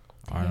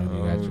 Arnold,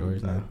 you got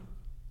yours now?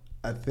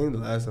 I think the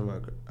last time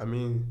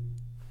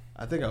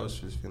I think I was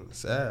just feeling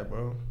sad,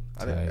 bro.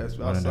 I think that's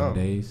one about of them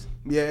something. days.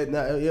 Yeah,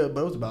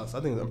 but it was about.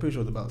 I'm pretty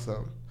sure it was about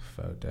something.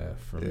 Felt that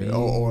for Yeah, me.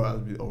 or I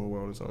was be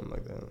overwhelmed or something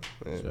like that.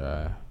 Yeah.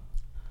 Sure.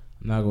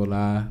 I'm not gonna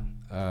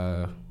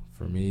lie.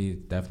 For me,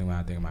 definitely when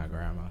I think of my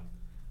grandma,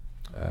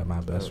 my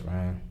best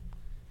friend,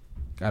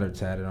 got her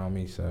tatted on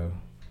me, so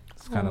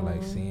it's kind of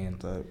like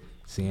Type.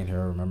 seeing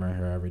her, remembering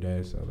her every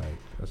day. So like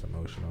that's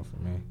emotional for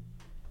me.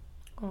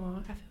 Oh,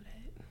 I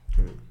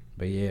feel that.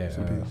 But yeah,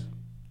 Some peace.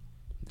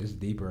 just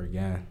deeper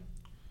again.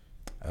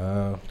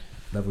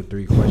 Level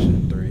 3,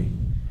 question 3.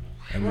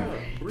 And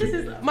This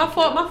is my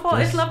fault. My fault.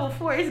 It's level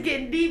 4. It's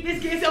getting deep.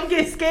 I'm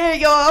getting scared,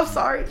 y'all. I'm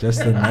sorry.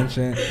 just to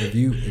mention, if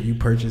you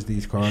purchase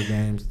these card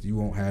games, you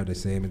won't have the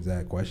same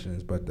exact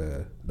questions, but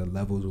the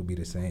levels will be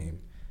the same.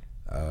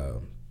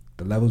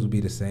 The levels will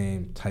be the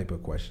same type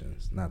of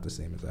questions, not the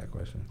same exact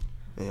question.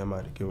 Yeah, I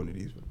might have get one of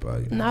these.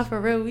 But Not for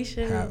real. We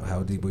should.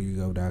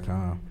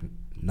 howdeepwillyogo.com,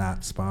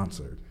 not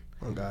sponsored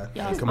Oh God,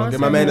 Y'all come on, sponsor get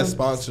my man a him.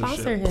 sponsorship,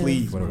 Sponsor him.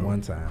 please, for the bro.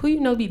 one time. Who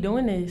you know be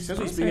doing this? Since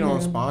we Sponsor speaking on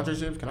him.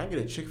 sponsorships, can I get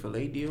a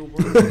Chick-fil-A deal,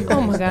 bro?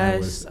 Oh my That gosh.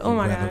 was Oh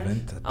my gosh.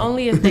 irrelevant. I think-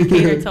 Only if they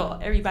cater to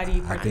everybody I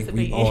think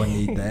participating. we all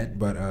need that,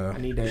 but I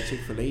need that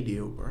Chick-fil-A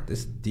deal, bro.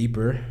 this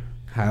deeper.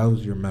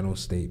 How's your mental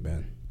state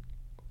been?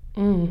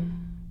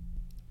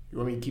 You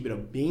want me to keep it a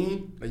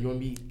bean? Like, you want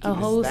me to keep A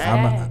whole it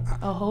stack.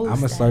 stacked? A whole I'm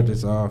gonna stack. start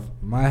this off.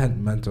 My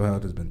mental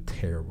health has been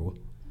terrible,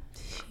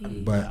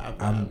 but I'm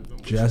I'm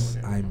with you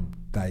on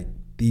that. like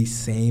the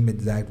same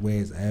exact way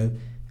as Ev,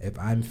 if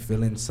I'm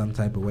feeling some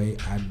type of way,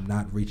 I'm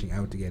not reaching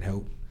out to get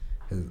help.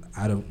 Cause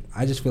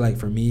I just feel like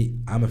for me,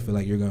 I'm gonna feel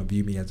like you're gonna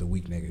view me as a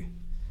weak nigga.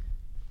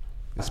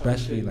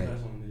 Especially like,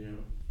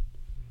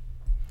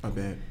 my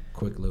bad.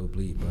 Quick little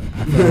bleep, but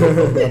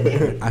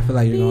I feel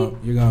like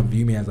you're gonna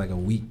view me as like a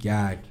weak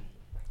guy,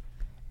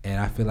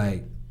 and I feel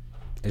like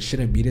it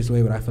shouldn't be this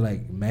way. But I feel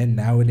like men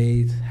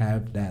nowadays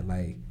have that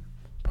like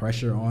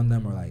pressure on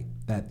them, or like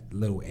that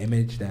little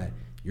image that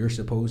you're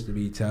supposed to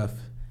be tough,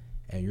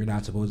 and you're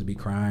not supposed to be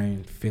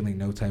crying, feeling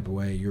no type of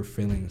way. Your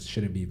feelings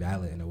shouldn't be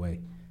valid in a way.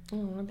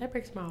 That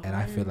breaks my heart. And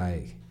I feel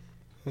like,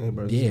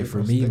 Yeah,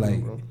 for me,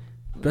 like,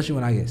 especially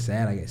when I get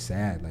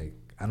sad. Like,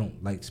 I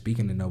don't like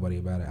speaking to nobody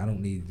about it. I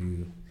don't need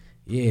to.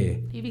 Yeah.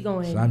 You be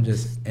going. So I'm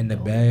just in the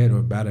bed or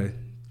about to,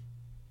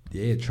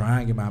 try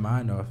and get my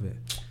mind off it.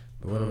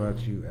 But what about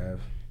you, Av?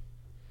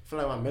 I feel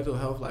like my mental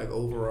health, like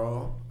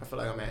overall, I feel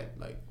like I'm at,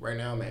 like, right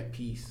now I'm at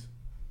peace.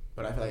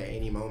 But I feel like at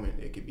any moment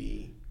it could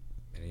be.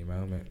 Any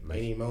moment.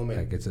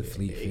 Like it's a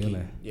fleet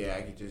feeling.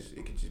 It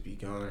could just be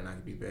gone and I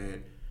could be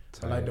bad.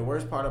 But like the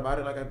worst part about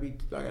it, like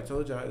I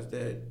told y'all, is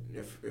that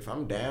if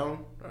I'm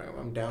down, or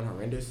I'm down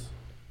horrendous,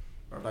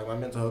 or if like my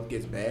mental health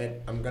gets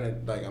bad, I'm gonna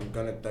thug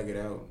it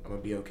out. I'm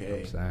gonna be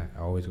okay. I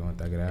always gonna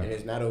thug it out. And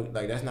it's not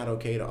like that's not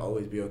okay to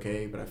always be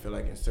okay, but I feel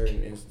like in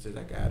certain instances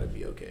I gotta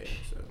be okay.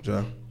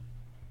 So.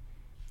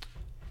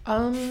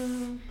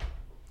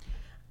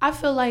 I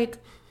feel like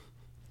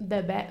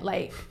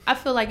I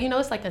feel like,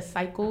 it's like a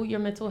cycle,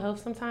 your mental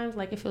health sometimes.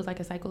 Like, it feels like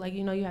a cycle. Like,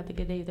 you have the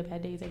good days, the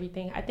bad days,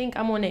 everything. I think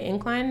I'm on the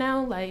incline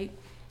now. Like,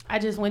 I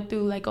just went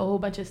through, like, a whole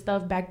bunch of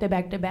stuff back to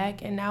back to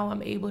back. And now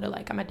I'm able to,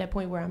 like, I'm at that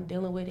point where I'm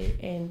dealing with it.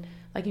 And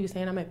like you were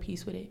saying, I'm at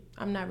peace with it.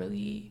 I'm not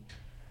really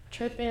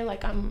tripping.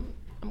 Like, I'm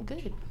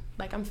good.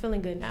 Like, I'm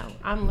feeling good now.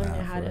 I'm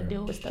learning how to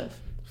deal with stuff.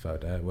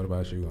 Fuck that. What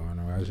about you,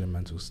 Arnold? How's your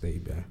mental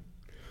state been?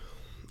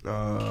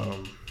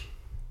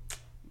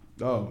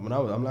 I'm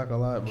not gonna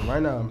lie, but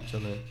right now I'm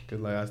chilling, cause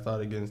like I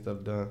started getting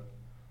stuff done.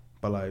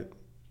 But like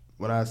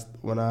when I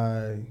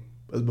it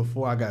was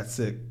before I got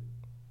sick,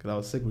 cause I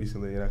was sick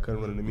recently and I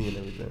couldn't run into me and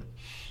everything.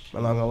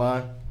 I'm not gonna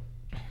lie,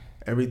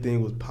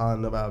 everything was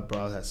piling up.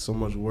 I had so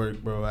much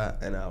work, bro,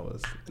 and I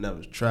was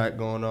track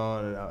going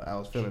on, and I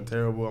was feeling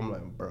terrible. I'm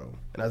like, bro,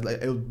 and I was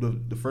like, it was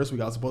the first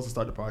week I was supposed to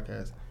start the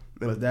podcast.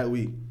 It was that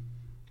week,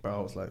 bro.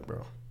 I was like,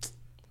 bro,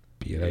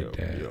 be like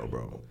that,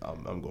 bro.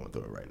 I'm going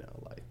through it right now.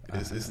 Like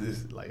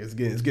it's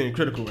getting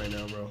critical right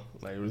now, bro.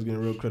 Like it's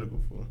getting real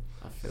critical for.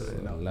 I feel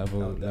it.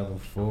 Level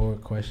 4,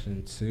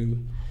 question 2.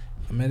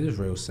 I mean, it's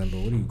real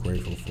simple. What are you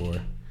grateful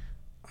for?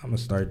 I'm gonna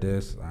start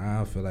this.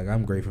 I feel like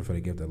I'm grateful for the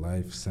gift of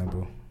life.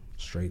 Simple,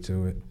 straight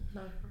to it.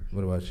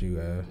 What about you,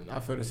 I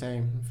feel the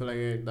same. I feel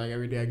like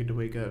every day I get to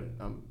wake up,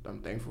 I'm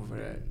thankful for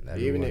that.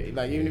 Even if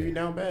you're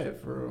down bad,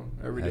 for real,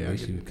 every day.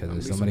 Because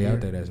there's somebody out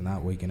there that's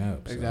not waking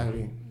up.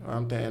 Exactly. So.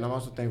 And I'm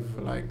also thankful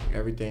for like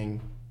everything.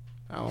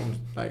 I'm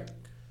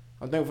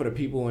thankful for the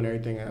people and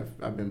everything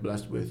I've been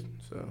blessed with.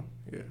 So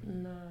yeah.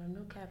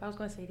 No cap. I was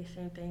gonna say the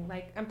same thing.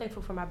 Like, I'm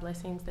thankful for my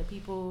blessings, the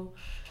people,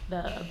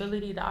 the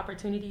ability, the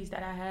opportunities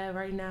that I have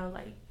right now.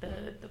 Like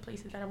the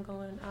places that I'm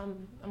going.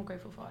 I'm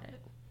grateful for all that.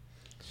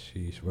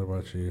 Sheesh. What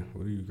about you?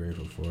 What are you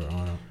grateful for,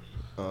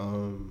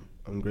 Arnold?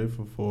 I'm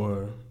grateful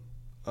for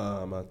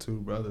my 2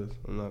 brothers.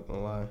 I'm not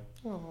gonna lie.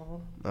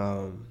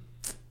 Aww.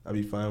 I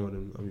be fine with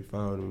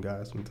them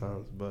guys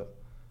sometimes, but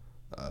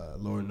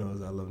Lord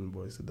knows I love them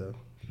boys to death.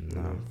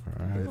 No,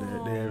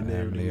 they're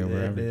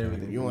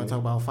everything. You want to talk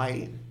about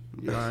fighting?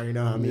 You already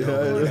know how me.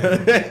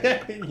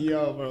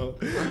 Yo, bro.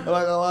 I'm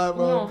not gonna lie,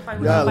 bro.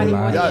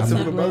 Y'all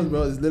typical brothers,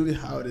 bro. It's literally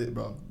how it is,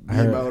 bro. Me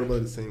and my older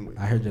brother the same way.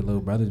 I heard your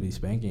little brothers be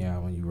spanking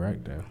y'all when you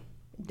wrecked, though.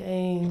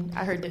 Dang,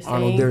 I heard the same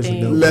Arnold,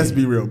 thing. Let's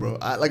be real, bro.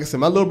 Like I said,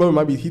 my little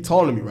brother he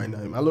taller than me right now.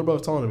 My little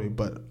brother's taller than me,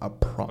 but I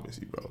promise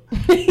you, bro.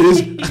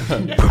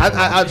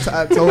 I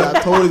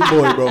told his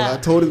boy, bro. I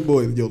told his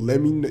boy, yo,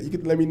 let me know. You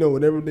can let me know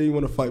whenever day you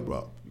want to fight,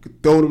 bro. You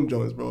could throw them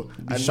joints, bro.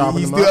 He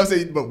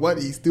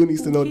still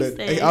needs to know that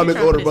hey, I'm his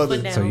older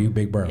brother. So you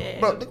big bro. Yeah.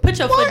 Bro, put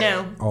your foot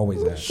down.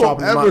 Always that.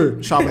 Sharpen him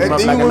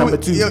up like a number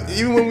 2.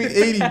 Even when we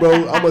 80,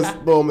 bro, I'm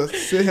gonna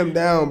sit him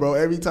down, bro,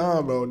 every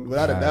time, bro.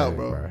 Without a doubt,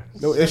 bro.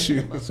 No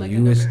issue. So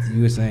you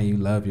were saying you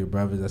love your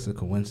brothers. That's a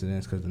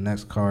coincidence because the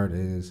next card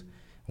is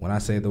when I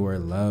say the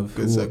word love.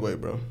 Good segue,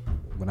 bro.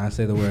 When I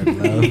say the word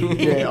love.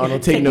 Yeah,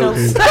 Arnold, take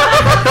notes.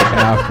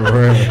 Nah, for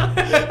real. All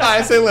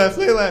right, say less.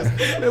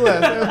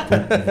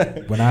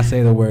 When I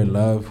say the word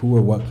love, who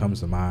or what comes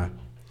to mind?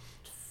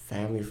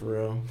 Family, for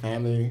real.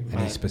 Family.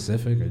 Any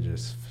specific or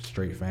just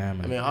straight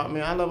family? I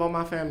mean, I love all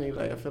my family.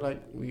 Like, I feel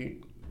like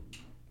it's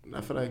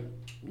my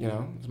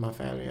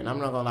family, and I'm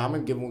not gonna lie. I'm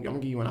gonna give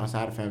you one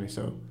outside of family.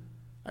 So,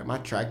 like my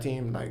track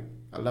team, like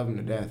I love them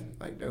to death.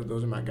 Like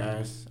those are my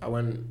guys. I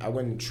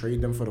wouldn't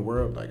trade them for the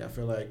world. Like I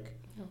feel like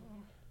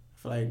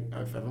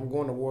if I'm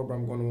going to war, bro,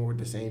 I'm going to war with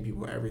the same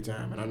people every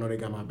time, and I know they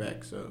got my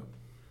back. So,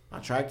 my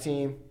track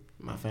team,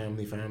 my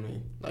family,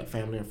 like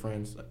family and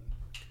friends. Like,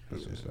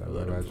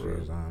 what about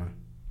you,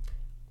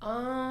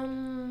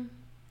 Zana?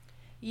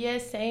 Yeah,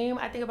 same.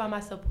 I think about my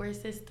support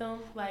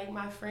system, like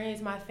my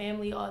friends, my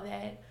family, all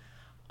that.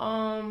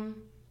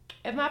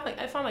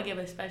 If I'm gonna give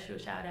a special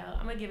shout out,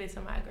 I'm gonna give it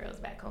to my girls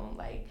back home.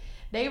 Like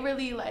they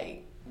really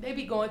like they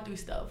be going through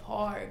stuff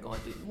hard.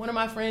 One of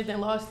my friends that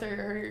lost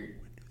her.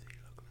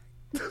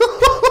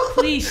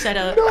 Please shut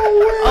up. No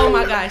oh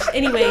my gosh.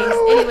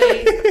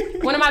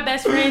 Anyways, one of my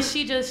best friends,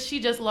 she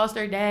just lost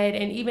her dad,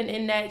 and even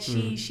in that,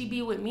 she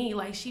be with me.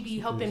 Like she be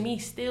helping me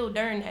still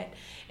during that.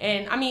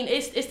 And I mean,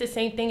 it's the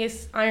same thing.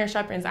 It's iron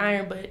sharpens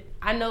iron, but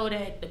I know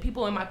that the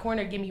people in my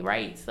corner get me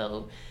right.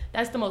 So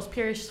that's the most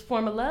purest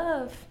form of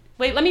love.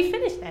 Wait, let me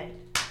finish that.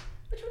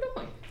 What you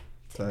doing?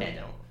 Take that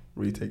down.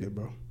 Retake it,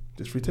 bro.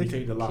 Just retake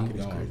it. The lock. Keep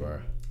going, bro.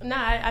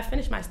 Nah, I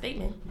finished my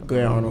statement. Go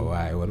ahead, Arnold. All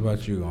right, what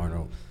about you,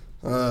 Arnold?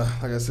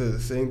 Like I said,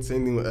 same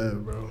thing with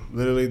Ev, bro.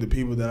 Literally, the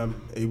people that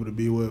I'm able to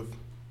be with,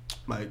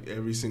 like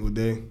every single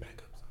day.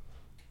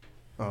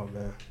 Oh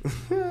man.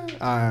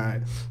 All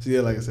right. So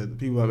yeah, like I said, the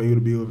people I'm able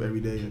to be with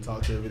every day and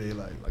talk to every day,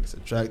 like I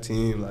said, track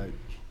team, like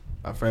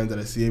my friends that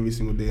I see every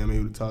single day, I'm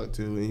able to talk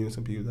to, and even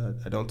some people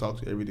that I don't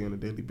talk to every day on a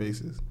daily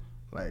basis.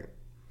 Like,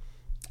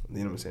 you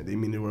know what I'm saying? They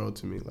mean the world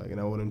to me. Like, and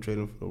I wouldn't trade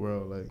them for the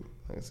world. Like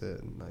I said,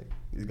 like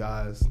these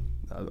guys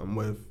I'm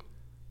with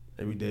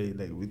every day.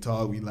 Like we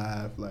talk, we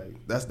laugh. Like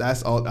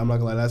that's all. I'm not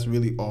gonna lie. That's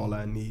really all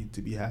I need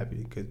to be happy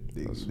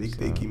because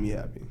they keep me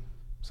happy.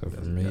 So for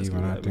me,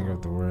 when I think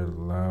of the word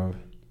love,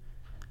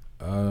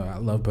 I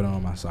love putting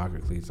on my soccer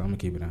cleats. I'm gonna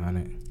keep it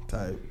 100.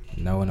 Type.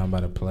 Knowing I'm about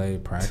to play,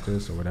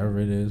 practice, or whatever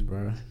it is,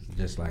 bro.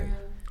 Just like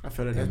I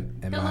feel like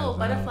The little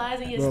butterflies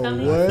in your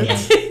stomach. What?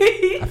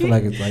 I feel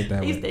like it's like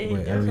that with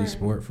every different.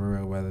 sport for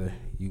real, whether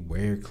you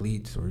wear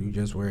cleats or you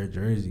just wear a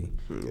jersey.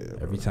 Yeah,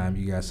 Every time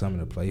you got something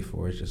to play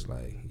for, it's just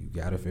like you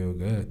gotta feel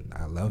good.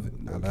 I love it.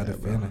 I love the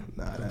feeling.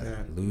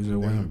 Lose or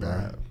win,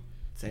 bro.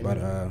 But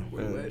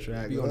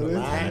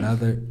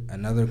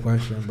another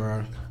question,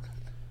 bro.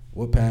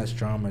 What past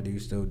trauma do you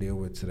still deal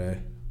with today?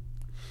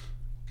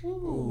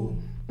 Ooh.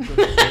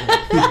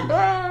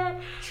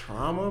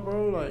 Trauma,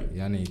 bro. Like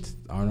Y'all need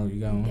Arnold.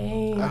 You got one?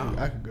 Dang.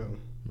 I could go.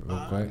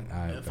 Real quick. All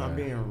right, if I'm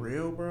being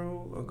real,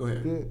 bro, go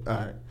ahead. All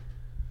right.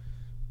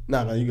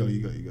 No, you go.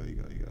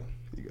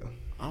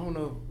 I don't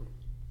know,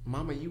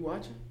 Mama, you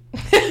watching?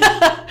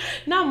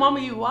 Not mama,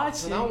 you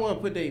watching. I don't want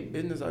to put their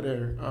business out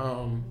there.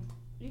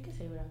 You can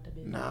say without the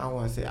business. Nah, I don't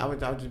want to say. I would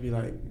just be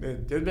like,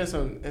 there's been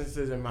some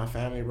instances in my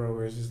family, bro,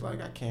 where it's just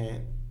like I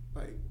can't,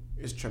 like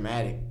it's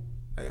traumatic.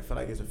 Like I feel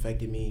like it's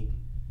affected me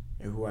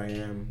and who I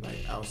am, like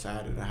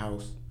outside of the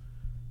house.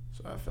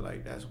 So I feel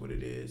like that's what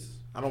it is.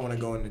 I don't want to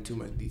go into too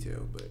much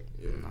detail, but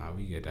yeah. Nah,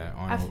 we get that.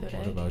 Arnold, feel what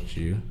that. about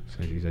you?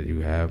 Since you said you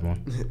have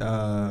one.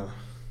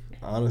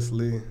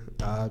 Honestly,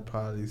 I'd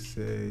probably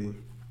say,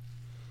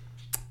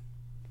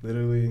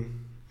 literally,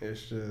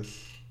 it's just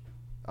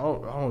I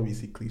don't want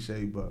to be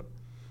cliche, but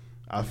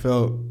I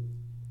felt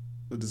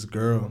with this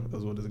girl. It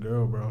was with this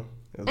girl, bro.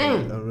 It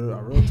was a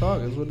real talk.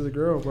 It was with this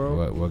girl,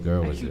 bro. What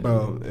girl was it?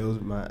 Bro, it was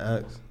my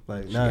ex.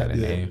 Like, She got a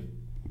name.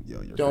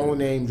 Yo, Don't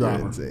name drop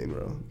her. insane,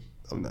 bro.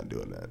 I'm not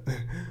doing that.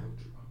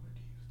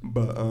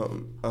 But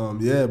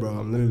yeah, bro.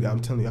 I'm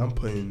telling you, I'm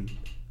putting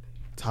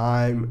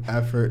time,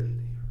 effort.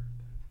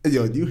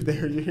 Yo, you're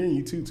hearing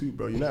you too,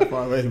 bro. You're not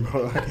far away,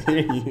 bro. I can hear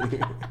you.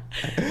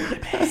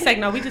 He's like,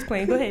 no, we just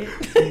playing. Go ahead.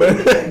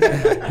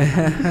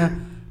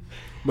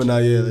 But nah,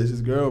 yeah, it's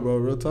just girl, bro.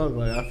 Real talk.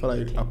 Like I feel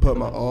like I put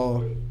my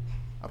all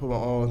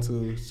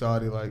into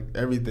Shawty, like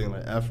everything,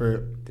 like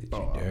effort. Did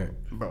you dare?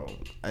 Bro?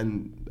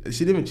 And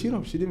she didn't even cheat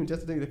on me. She didn't even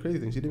just think the crazy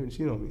thing. She didn't even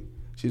cheat on me.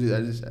 She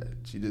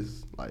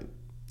just like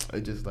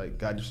it just like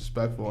got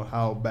disrespectful on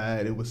how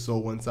bad it was so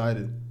one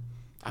sided.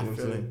 I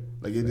feel it.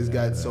 Like it just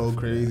got so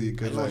crazy I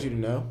because just want like you to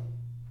know.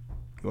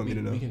 you want me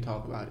to know. We can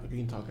talk about it. We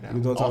can talk it out. We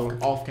don't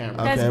talk- Off camera.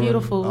 That's camera.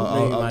 beautiful.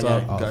 I'll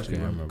talk. Off Got you,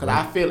 bro. camera, Because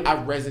I feel I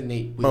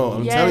resonate with Bro, you.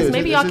 I'm Yes, telling you,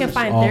 maybe it's y'all just- can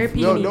find off-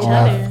 therapy no, in each no,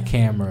 other. Off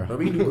camera. Bro,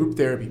 we can do group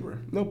therapy, bro.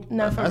 Nope.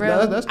 No, for That's-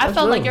 real. that's I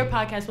felt like real. your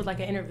podcast was like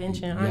an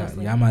intervention, Yeah,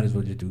 honestly. y'all might as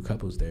well just do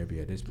couples therapy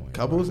at this point.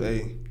 Couples,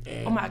 hey.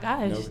 And Oh my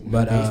gosh. No,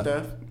 But, gay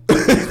stuff. No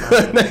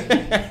Zana,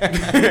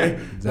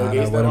 gay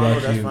what stuff, about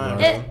Arnold, that's you, fine,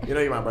 bro? bro. You know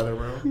you're my brother,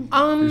 bro.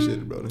 Appreciate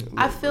it, bro.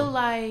 I feel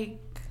like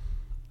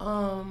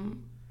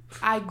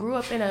I grew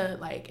up in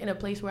a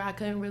place where I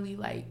couldn't really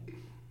like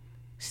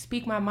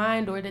speak my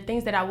mind, or the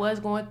things that I was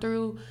going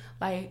through,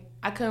 like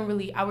I couldn't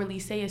really outwardly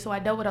say it. So I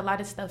dealt with a lot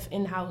of stuff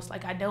in house.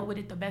 Like I dealt with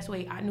it the best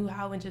way I knew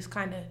how and just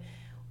kind of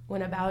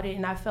went about it.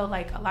 And I felt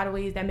like a lot of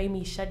ways that made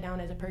me shut down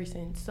as a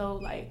person. So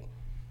like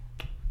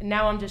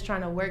now I'm just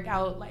trying to work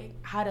out like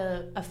how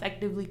to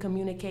effectively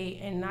communicate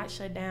and not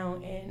shut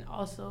down, and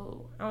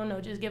also I don't know,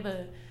 just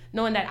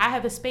knowing that I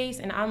have a space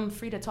and I'm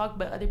free to talk,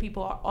 but other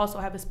people also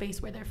have a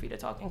space where they're free to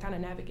talk, and kind of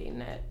navigating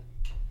that.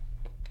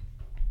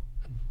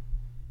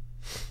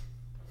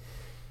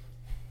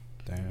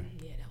 Damn.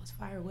 Yeah, that was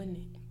fire, wasn't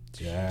it?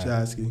 Yeah.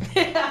 Jasky.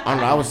 I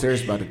don't know. I was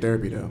serious about the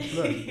therapy though.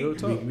 Real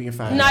talk. We can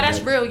find. No, out that's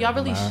that, real. Y'all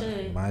really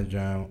should. My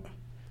job.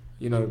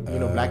 You know,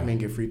 black men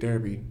get free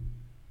therapy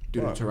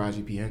due to What?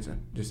 Taraji P.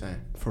 Henson. Just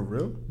saying. For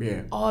real?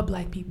 Yeah. All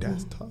black people.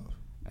 That's tough.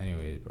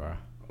 Anyways, bro.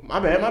 My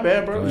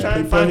bad, bro. I'm Go trying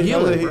ahead. to find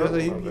healing,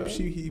 bro.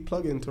 He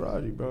plug in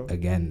Taraji, bro.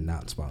 Again,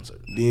 not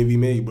sponsored. DMV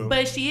made, bro.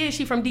 But she is.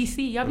 She from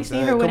DC. Y'all be I'm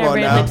seeing her saying, with come her on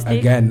red now. lipstick.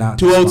 Again, not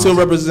 202 sponsored.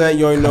 represent.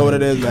 You already know what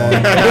it is,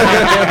 man.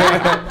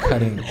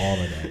 Cutting all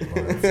of that,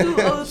 bro.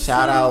 202.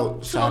 Shout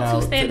out 202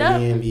 to stand the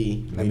up.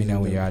 DMV. Let me know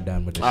when y'all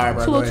done with this. All right,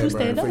 bro. Go 202 ahead, bro.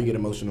 stand Before up. you get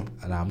emotional.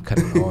 Nah, I'm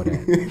cutting all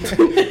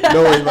that.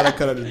 No way, about to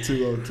cut out the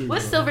 202.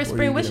 What's bro. Silver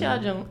Spring? What's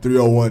y'all jump?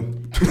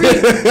 301.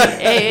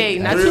 Hey,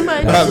 not too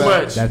much. Not too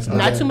much. That's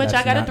Not too much. I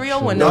that's got a not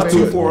 301 true. number. Not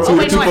 240. Oh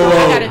wait, no, I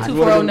got a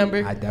 240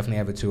 number. I definitely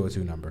have a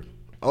 202 number.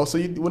 Oh, so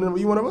you one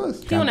of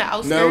us? He on the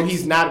outskirts. No,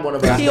 he's not one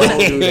of us. He on Don't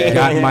the- do that.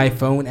 Got my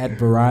phone at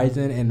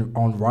Verizon and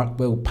on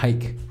Rockville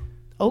Pike.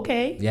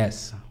 Okay.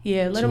 Yes.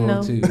 Yeah, let him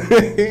know.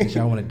 202. Since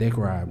y'all want a dick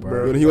ride,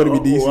 bro. When he want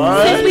to be DC.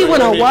 What? Since we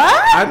want to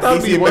what? I thought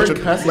DC we weren't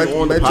Metro- cussing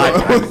Metro- on the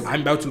Metro. podcast.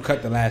 I'm about to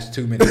cut the last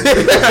 2 minutes.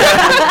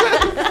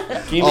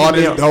 All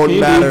this don't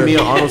matter. Me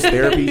and Arnold's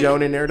therapy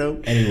zone in there though.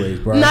 Anyways,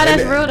 bro. Nah,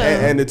 that's real though.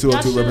 And the 202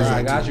 Y'all should. represent.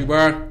 I got you,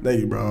 bro. Thank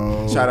you,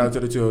 bro. Shout out to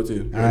the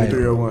 202 and Alright, the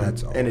 301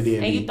 that's all. and the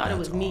DMV. And you thought it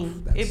was That's me. off.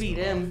 That's It be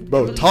them. Bro,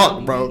 It really talk, don't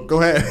be bro. me.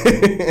 Go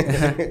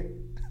ahead.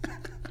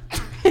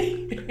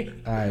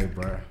 All right,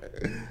 bro.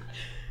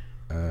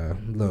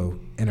 Little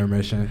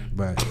intermission,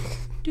 but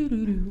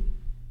Doo-doo-doo.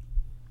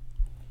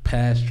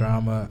 past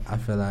trauma, I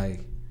feel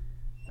like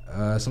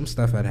some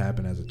stuff had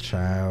happened as a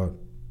child,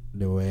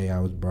 the way I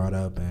was brought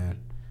up, and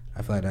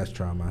I feel like that's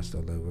trauma I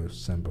still live with.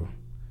 Simple.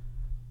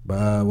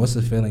 But what's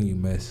the feeling you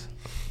miss?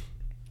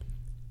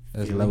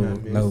 That's Feeling I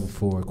miss? level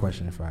 4,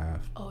 question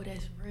 5. Oh,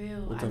 that's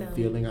real. What's I a know.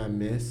 feeling I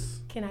miss?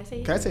 Can I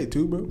say it? Can I say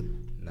 2, bro?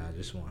 Nah,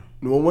 just one.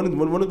 No, one is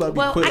about to be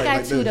Well, quick. I like, got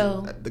like 2 this.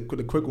 though.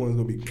 The quick one's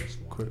gonna be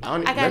quick.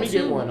 I got let me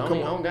get 2. one. I Come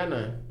don't got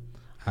none.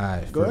 All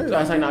right. Go ahead. So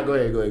I say, no, go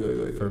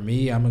ahead. For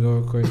me, I'm gonna go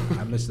real quick.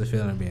 I miss the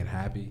feeling of being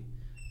happy,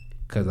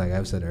 cause like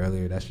I've said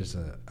earlier, that's just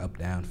a up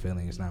down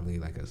feeling. It's not really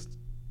like a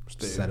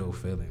settled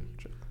feeling.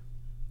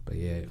 But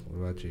yeah,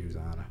 what about you,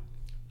 Zana?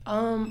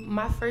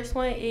 My first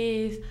one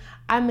is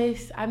I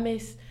miss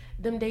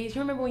them days. You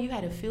remember when you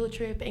had a field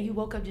trip and you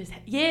woke up just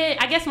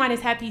I guess mine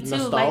is happy too.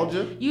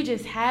 Nostalgia? Like you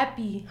just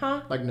happy,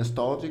 huh? Like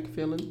nostalgic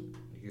feeling?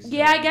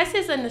 Yeah, I guess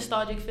it's a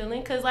nostalgic feeling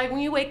because like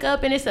when you wake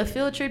up and it's a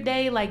field trip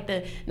day, like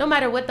no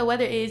matter what the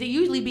weather is, it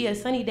usually be a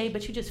sunny day,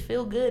 but you just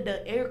feel good.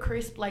 The air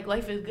crisp, like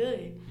life is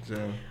good.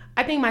 Yeah.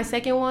 I think my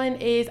second one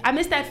is I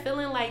miss that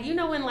feeling like you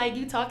know when like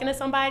you talking to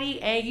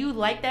somebody and you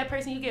like that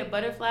person, you get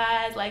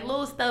butterflies, like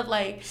little stuff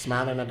like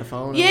Smiling at the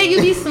phone? yeah,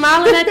 you be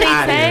smiling at their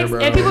Outta here, text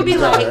bro. and people be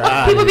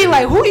Outta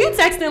like who you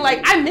texting?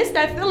 Like I miss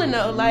that feeling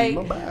though. Like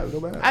No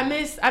bad. I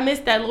miss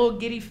that little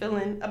giddy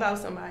feeling about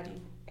somebody.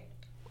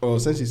 Well,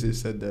 since you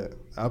just said that,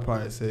 I'll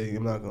probably say,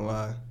 I'm not gonna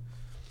lie,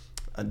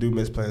 I do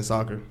miss playing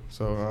soccer.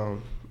 So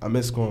I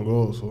miss scoring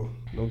goals. So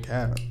no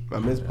cap. I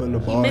miss putting the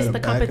ball missed in the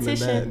the back of the net.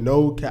 competition.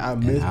 No cap. I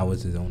And miss. I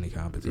was his only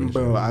competition.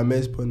 Bro, I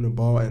miss putting the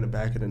ball in the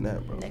back of the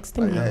net, bro. Next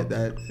to like me.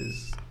 that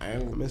is. I I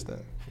ain't miss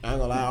that.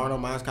 gonna lie, Arnold,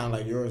 mine's kind of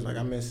like yours. Like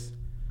I miss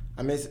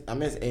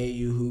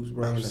AAU hoops,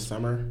 bro. In the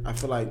summer, I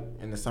feel like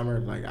in the summer,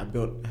 like I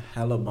built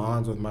hella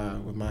bonds with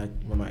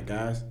my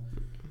guys.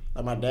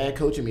 Like my dad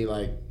coaching me,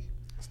 like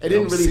it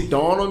didn't really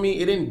dawn on me.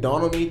 It didn't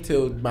dawn on me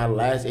till my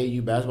last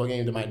AAU basketball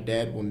game that my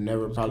dad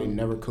will probably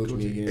never coach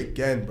me again.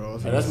 Again, bro.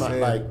 Like, that's my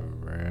like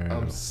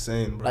I'm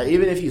saying, bro. like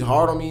even if he's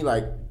hard on me,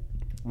 like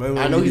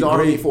I know he's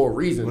hard on me for a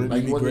reason.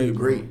 Like he wants me to be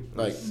great.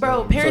 Like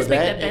Bro, parents so make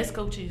that the best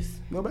coaches.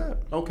 No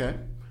bad. Okay.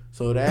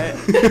 So that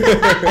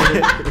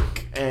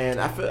and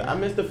I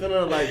miss the feeling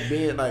of like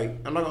being like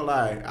I'm not gonna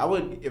lie. I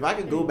would if I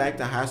could go back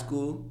to high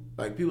school,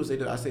 like people say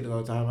that I say this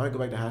all the time, if I could go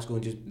back to high school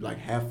and just like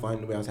have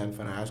fun the way I was having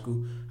fun in high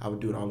school, I would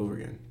do it all over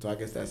again. So I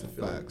guess that's a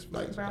feeling. Facts.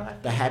 Like Bro,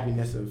 the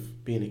happiness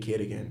of being a kid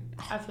again.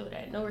 I feel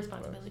that. No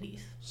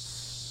responsibilities.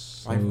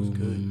 So Life was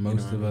good, you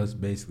most know. of us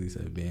basically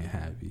said being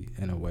happy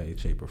in a way,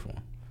 shape, or form.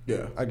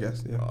 Yeah. I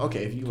guess, yeah.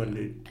 Okay, if you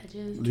wanted I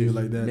just Leave it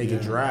like that. make yeah.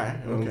 it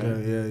dry.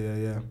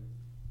 Okay. Yeah.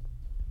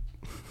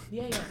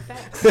 yeah,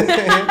 facts.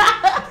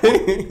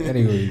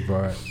 Anyway,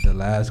 bro, the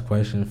last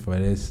question for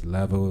this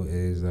level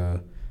is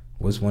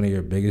what's one of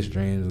your biggest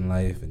dreams in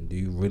life, and do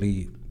you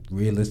really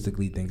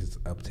realistically think it's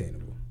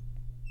obtainable?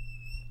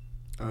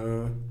 I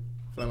feel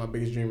like my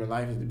biggest dream in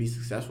life is to be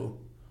successful.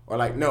 Or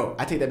like, no,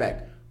 I take that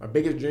back. My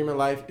biggest dream in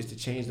life is to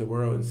change the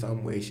world in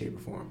some way, shape, or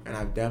form. And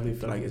I definitely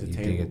feel like it's You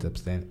attainable.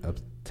 think it's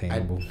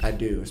obtainable? I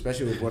do,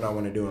 especially with what I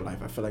want to do in life.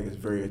 I feel like it's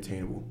very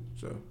attainable.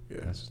 So,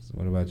 yeah.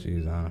 What about you,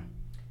 Zana?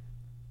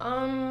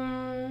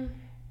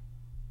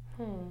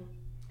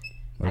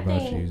 What I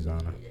about think- you,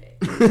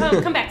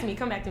 Zana? Come back to me.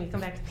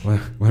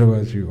 What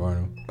about you,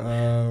 Arnold?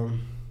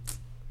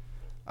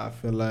 I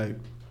feel like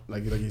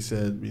you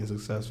said, being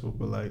successful,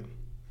 but like,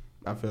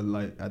 I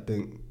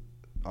think,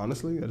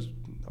 honestly,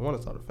 I want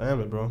to start a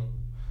family, bro.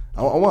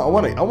 I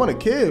want a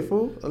kid,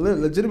 fool.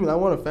 Legitimately, I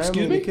want a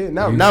family and a kid.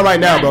 Not right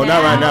now, bro.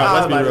 Not right now.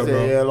 Let's be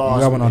real, bro. You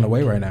got one on the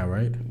way right now,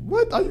 right?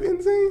 What? Are you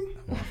insane?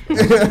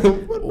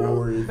 What, bro?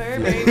 Or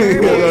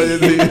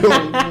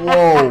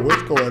Whoa,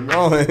 what's going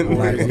on? I'm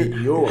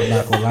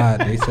not gonna lie.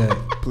 They said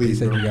Please,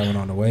 they said bro. you got one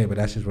on the way, but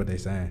that's just what they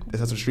saying. Is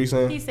that what Street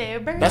saying? He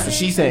said, birthday. That's what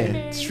she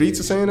saying. Streets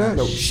are saying that?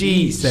 No,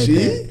 she said She?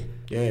 that.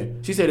 Yeah,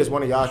 she said it's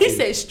one of y'all. He kids.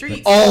 said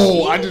streets.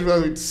 Oh, I just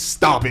realized.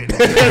 Stop it.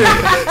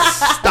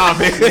 Stop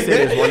She said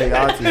it's one of it.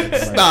 y'all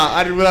kids. Stop.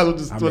 I didn't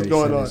realize I'm what's ready to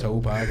going send on. this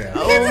whole podcast.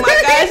 Oh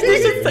my gosh,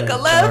 this just took a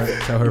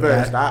left. Tell You her better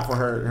back. stop for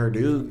her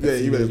dude. Yeah,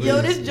 you better.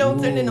 Yo, this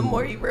joke turned into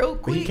Maury real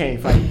But he quick.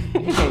 can't fight.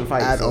 He can't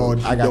fight. At so all.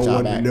 I got don't y'all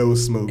want back. no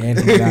smoke. And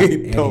he's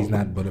not, Don't. he's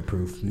not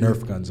bulletproof.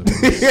 Nerf guns, of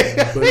course.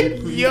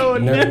 Yo,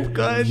 Nerf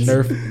guns.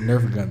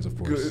 Nerf guns, of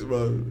course. Good,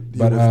 bro.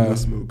 But, No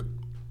smoke.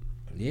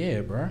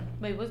 Yeah, bro.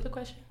 Wait, what's the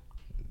question?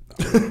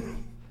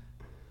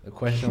 The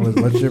question was,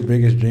 what's your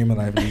biggest dream in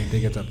life? Do you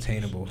think it's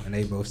obtainable? And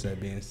they both said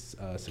being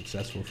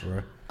successful for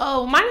her.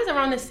 Oh, mine is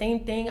around the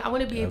same thing. I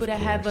want to be Of able to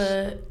have course.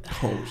 a.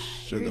 Oh,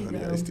 sugar Here you honey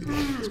go. iced tea.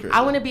 That's crazy.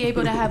 I want to be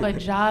able to have a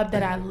job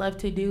that I love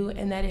to do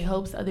and that it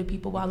helps other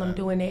people while I'm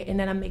doing it, and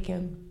that I'm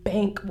making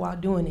bank while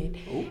doing it.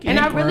 Okay. And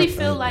I really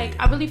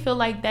Correct. feel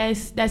like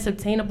that's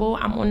obtainable.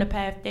 I'm on the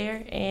path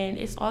there, and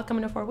it's all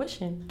coming to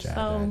fruition.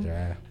 So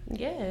yeah.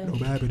 No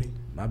babbity.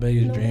 My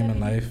biggest No dream in baby.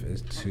 life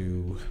is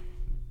to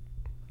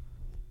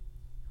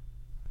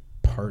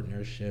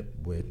partnership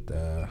with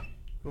You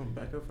want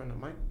to back up from the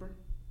mic, bro?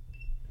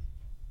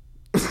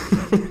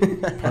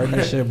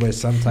 partnership with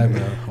some type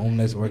of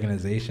homeless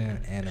organization,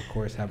 and of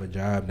course have a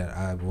job that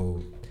I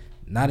will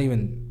not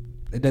even.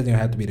 It doesn't even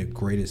have to be the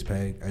greatest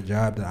pay. A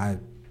job that I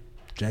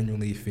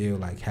genuinely feel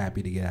like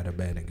happy to get out of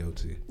bed and go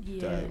to.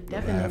 Yeah, Have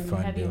definitely.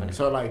 fun Have you doing on it. it.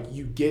 So like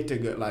you get to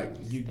go,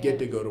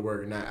 to go to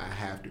work, not I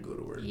have to go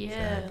to work.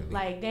 Yeah, Exactly.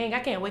 like dang, I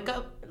can't wake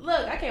up.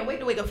 Look, I can't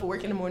wait to wake up for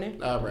work in the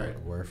morning. All right.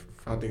 Worth.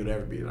 I don't think it'll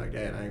ever be like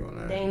that. I ain't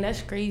gonna lie. Dang,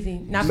 that's crazy.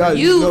 Not No, for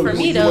you, no, for but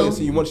me you though. want-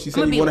 so you want- she said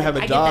I'ma you be wanna like, have a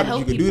I get to job that help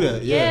you can do people.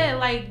 that, yeah.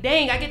 like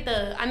dang,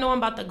 I know I'm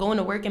about to go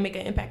into work and make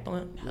an impact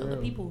on other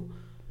people.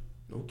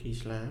 Okay,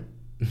 slime.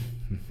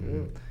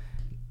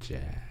 Ja.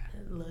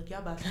 Look, y'all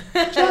about to.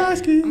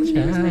 Jasky. I'm gonna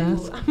stay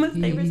respectful. I'm gonna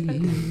stay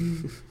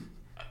respectful.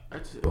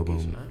 That's it. Boom, Okay,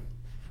 boom. slime.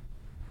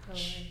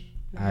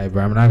 Alright,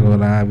 bro, I'm not gonna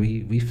lie.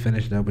 We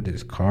finished up with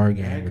this card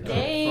game. with y'all.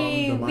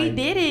 Dang, From the we mic.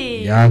 did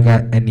it. Y'all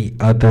got any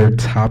other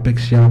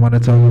topics y'all want to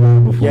talk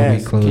about before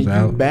Yes. we close Can you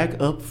out? back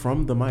up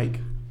from the mic?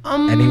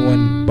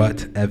 Anyone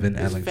but Evan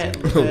This Ellington.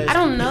 fat- I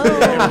don't know.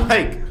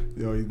 Like,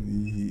 Yo,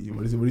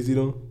 what is he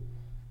doing?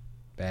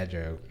 Bad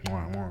joke.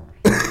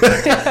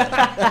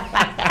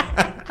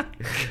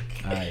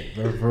 Alright,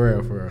 but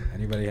for real.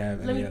 Anybody have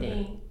Let any me other?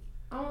 think.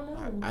 I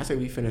don't know. I say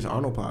we finish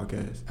Arnold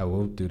podcast. I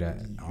will do that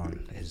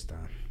on his time.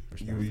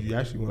 You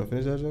actually want to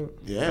finish that joint?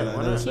 Yeah,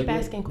 why Another not? Keep segment?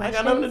 asking I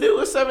questions. got nothing to do.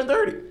 It's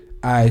 7:30.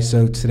 Alright,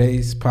 so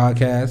today's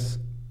podcast,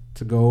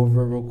 to go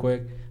over real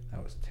quick,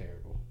 that was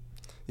terrible.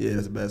 Yeah,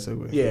 that's a bad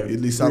segue. Yeah, At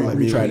least sound like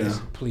me Retry right this,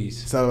 now.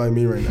 please. Sound like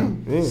me right now.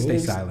 Yeah, Stay yeah,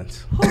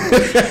 silent.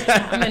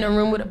 I'm in a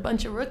room with a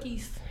bunch of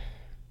rookies.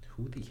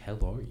 Who the hell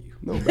are you?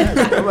 No bad.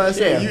 I'm about to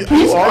say, Yeah.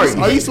 who are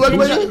you? Are you swag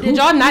working? Did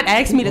y'all not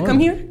ask me to come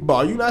here? But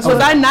are you not? Was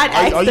I not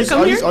asked are to you,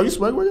 come are you, here? Are you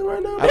swag working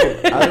right now? I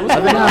think I was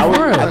for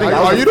real.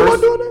 Are you the one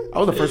doing that? I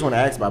was the first one to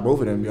ask by both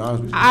of them. To be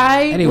honest with you.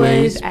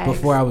 Anyways, was asked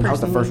before I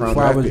was the first round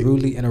before I draft was pick.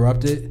 rudely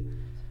interrupted,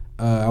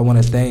 I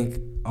want to thank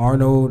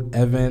Arnold,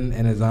 Evan,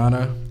 and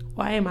Azana.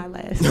 Why am I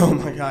last? Oh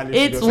my God!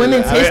 It's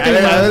Women's History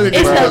Month.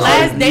 It's the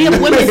last day of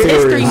Women's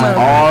History Month.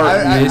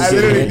 I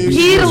literally need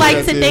He'd to like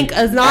that to too. thank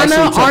Azana, Actually,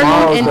 Arnold,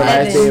 tomorrow's and the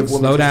last day Evan. of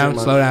Slow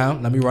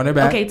down. Let me run it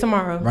back. Okay,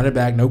 tomorrow. Run it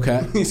back, no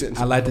cut. He said-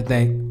 I'd like to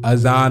thank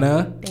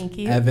Azana, Thank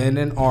you. Evan,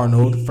 and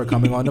Arnold for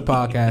coming on the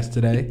podcast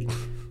today.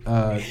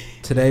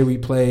 Today we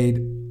played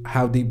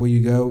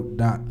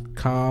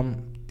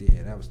HowDeepWillYouGo.com.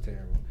 Yeah, that was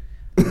terrible.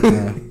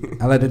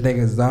 I'd like to thank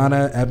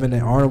Azana, Evan,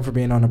 and Arnold for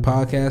being on the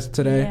podcast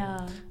today. Yeah.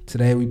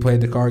 Today we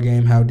played the card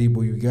game How Deep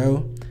Will You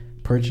Go?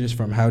 Purchased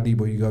from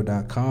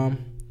HowDeepWillYouGo.com.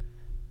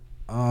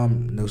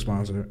 No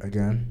sponsor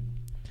again.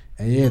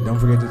 And yeah, don't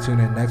forget to tune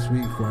in next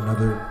week for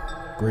another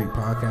great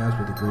podcast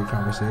with a great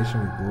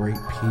conversation with great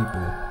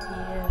people.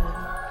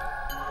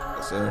 Yeah.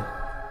 Yes, sir.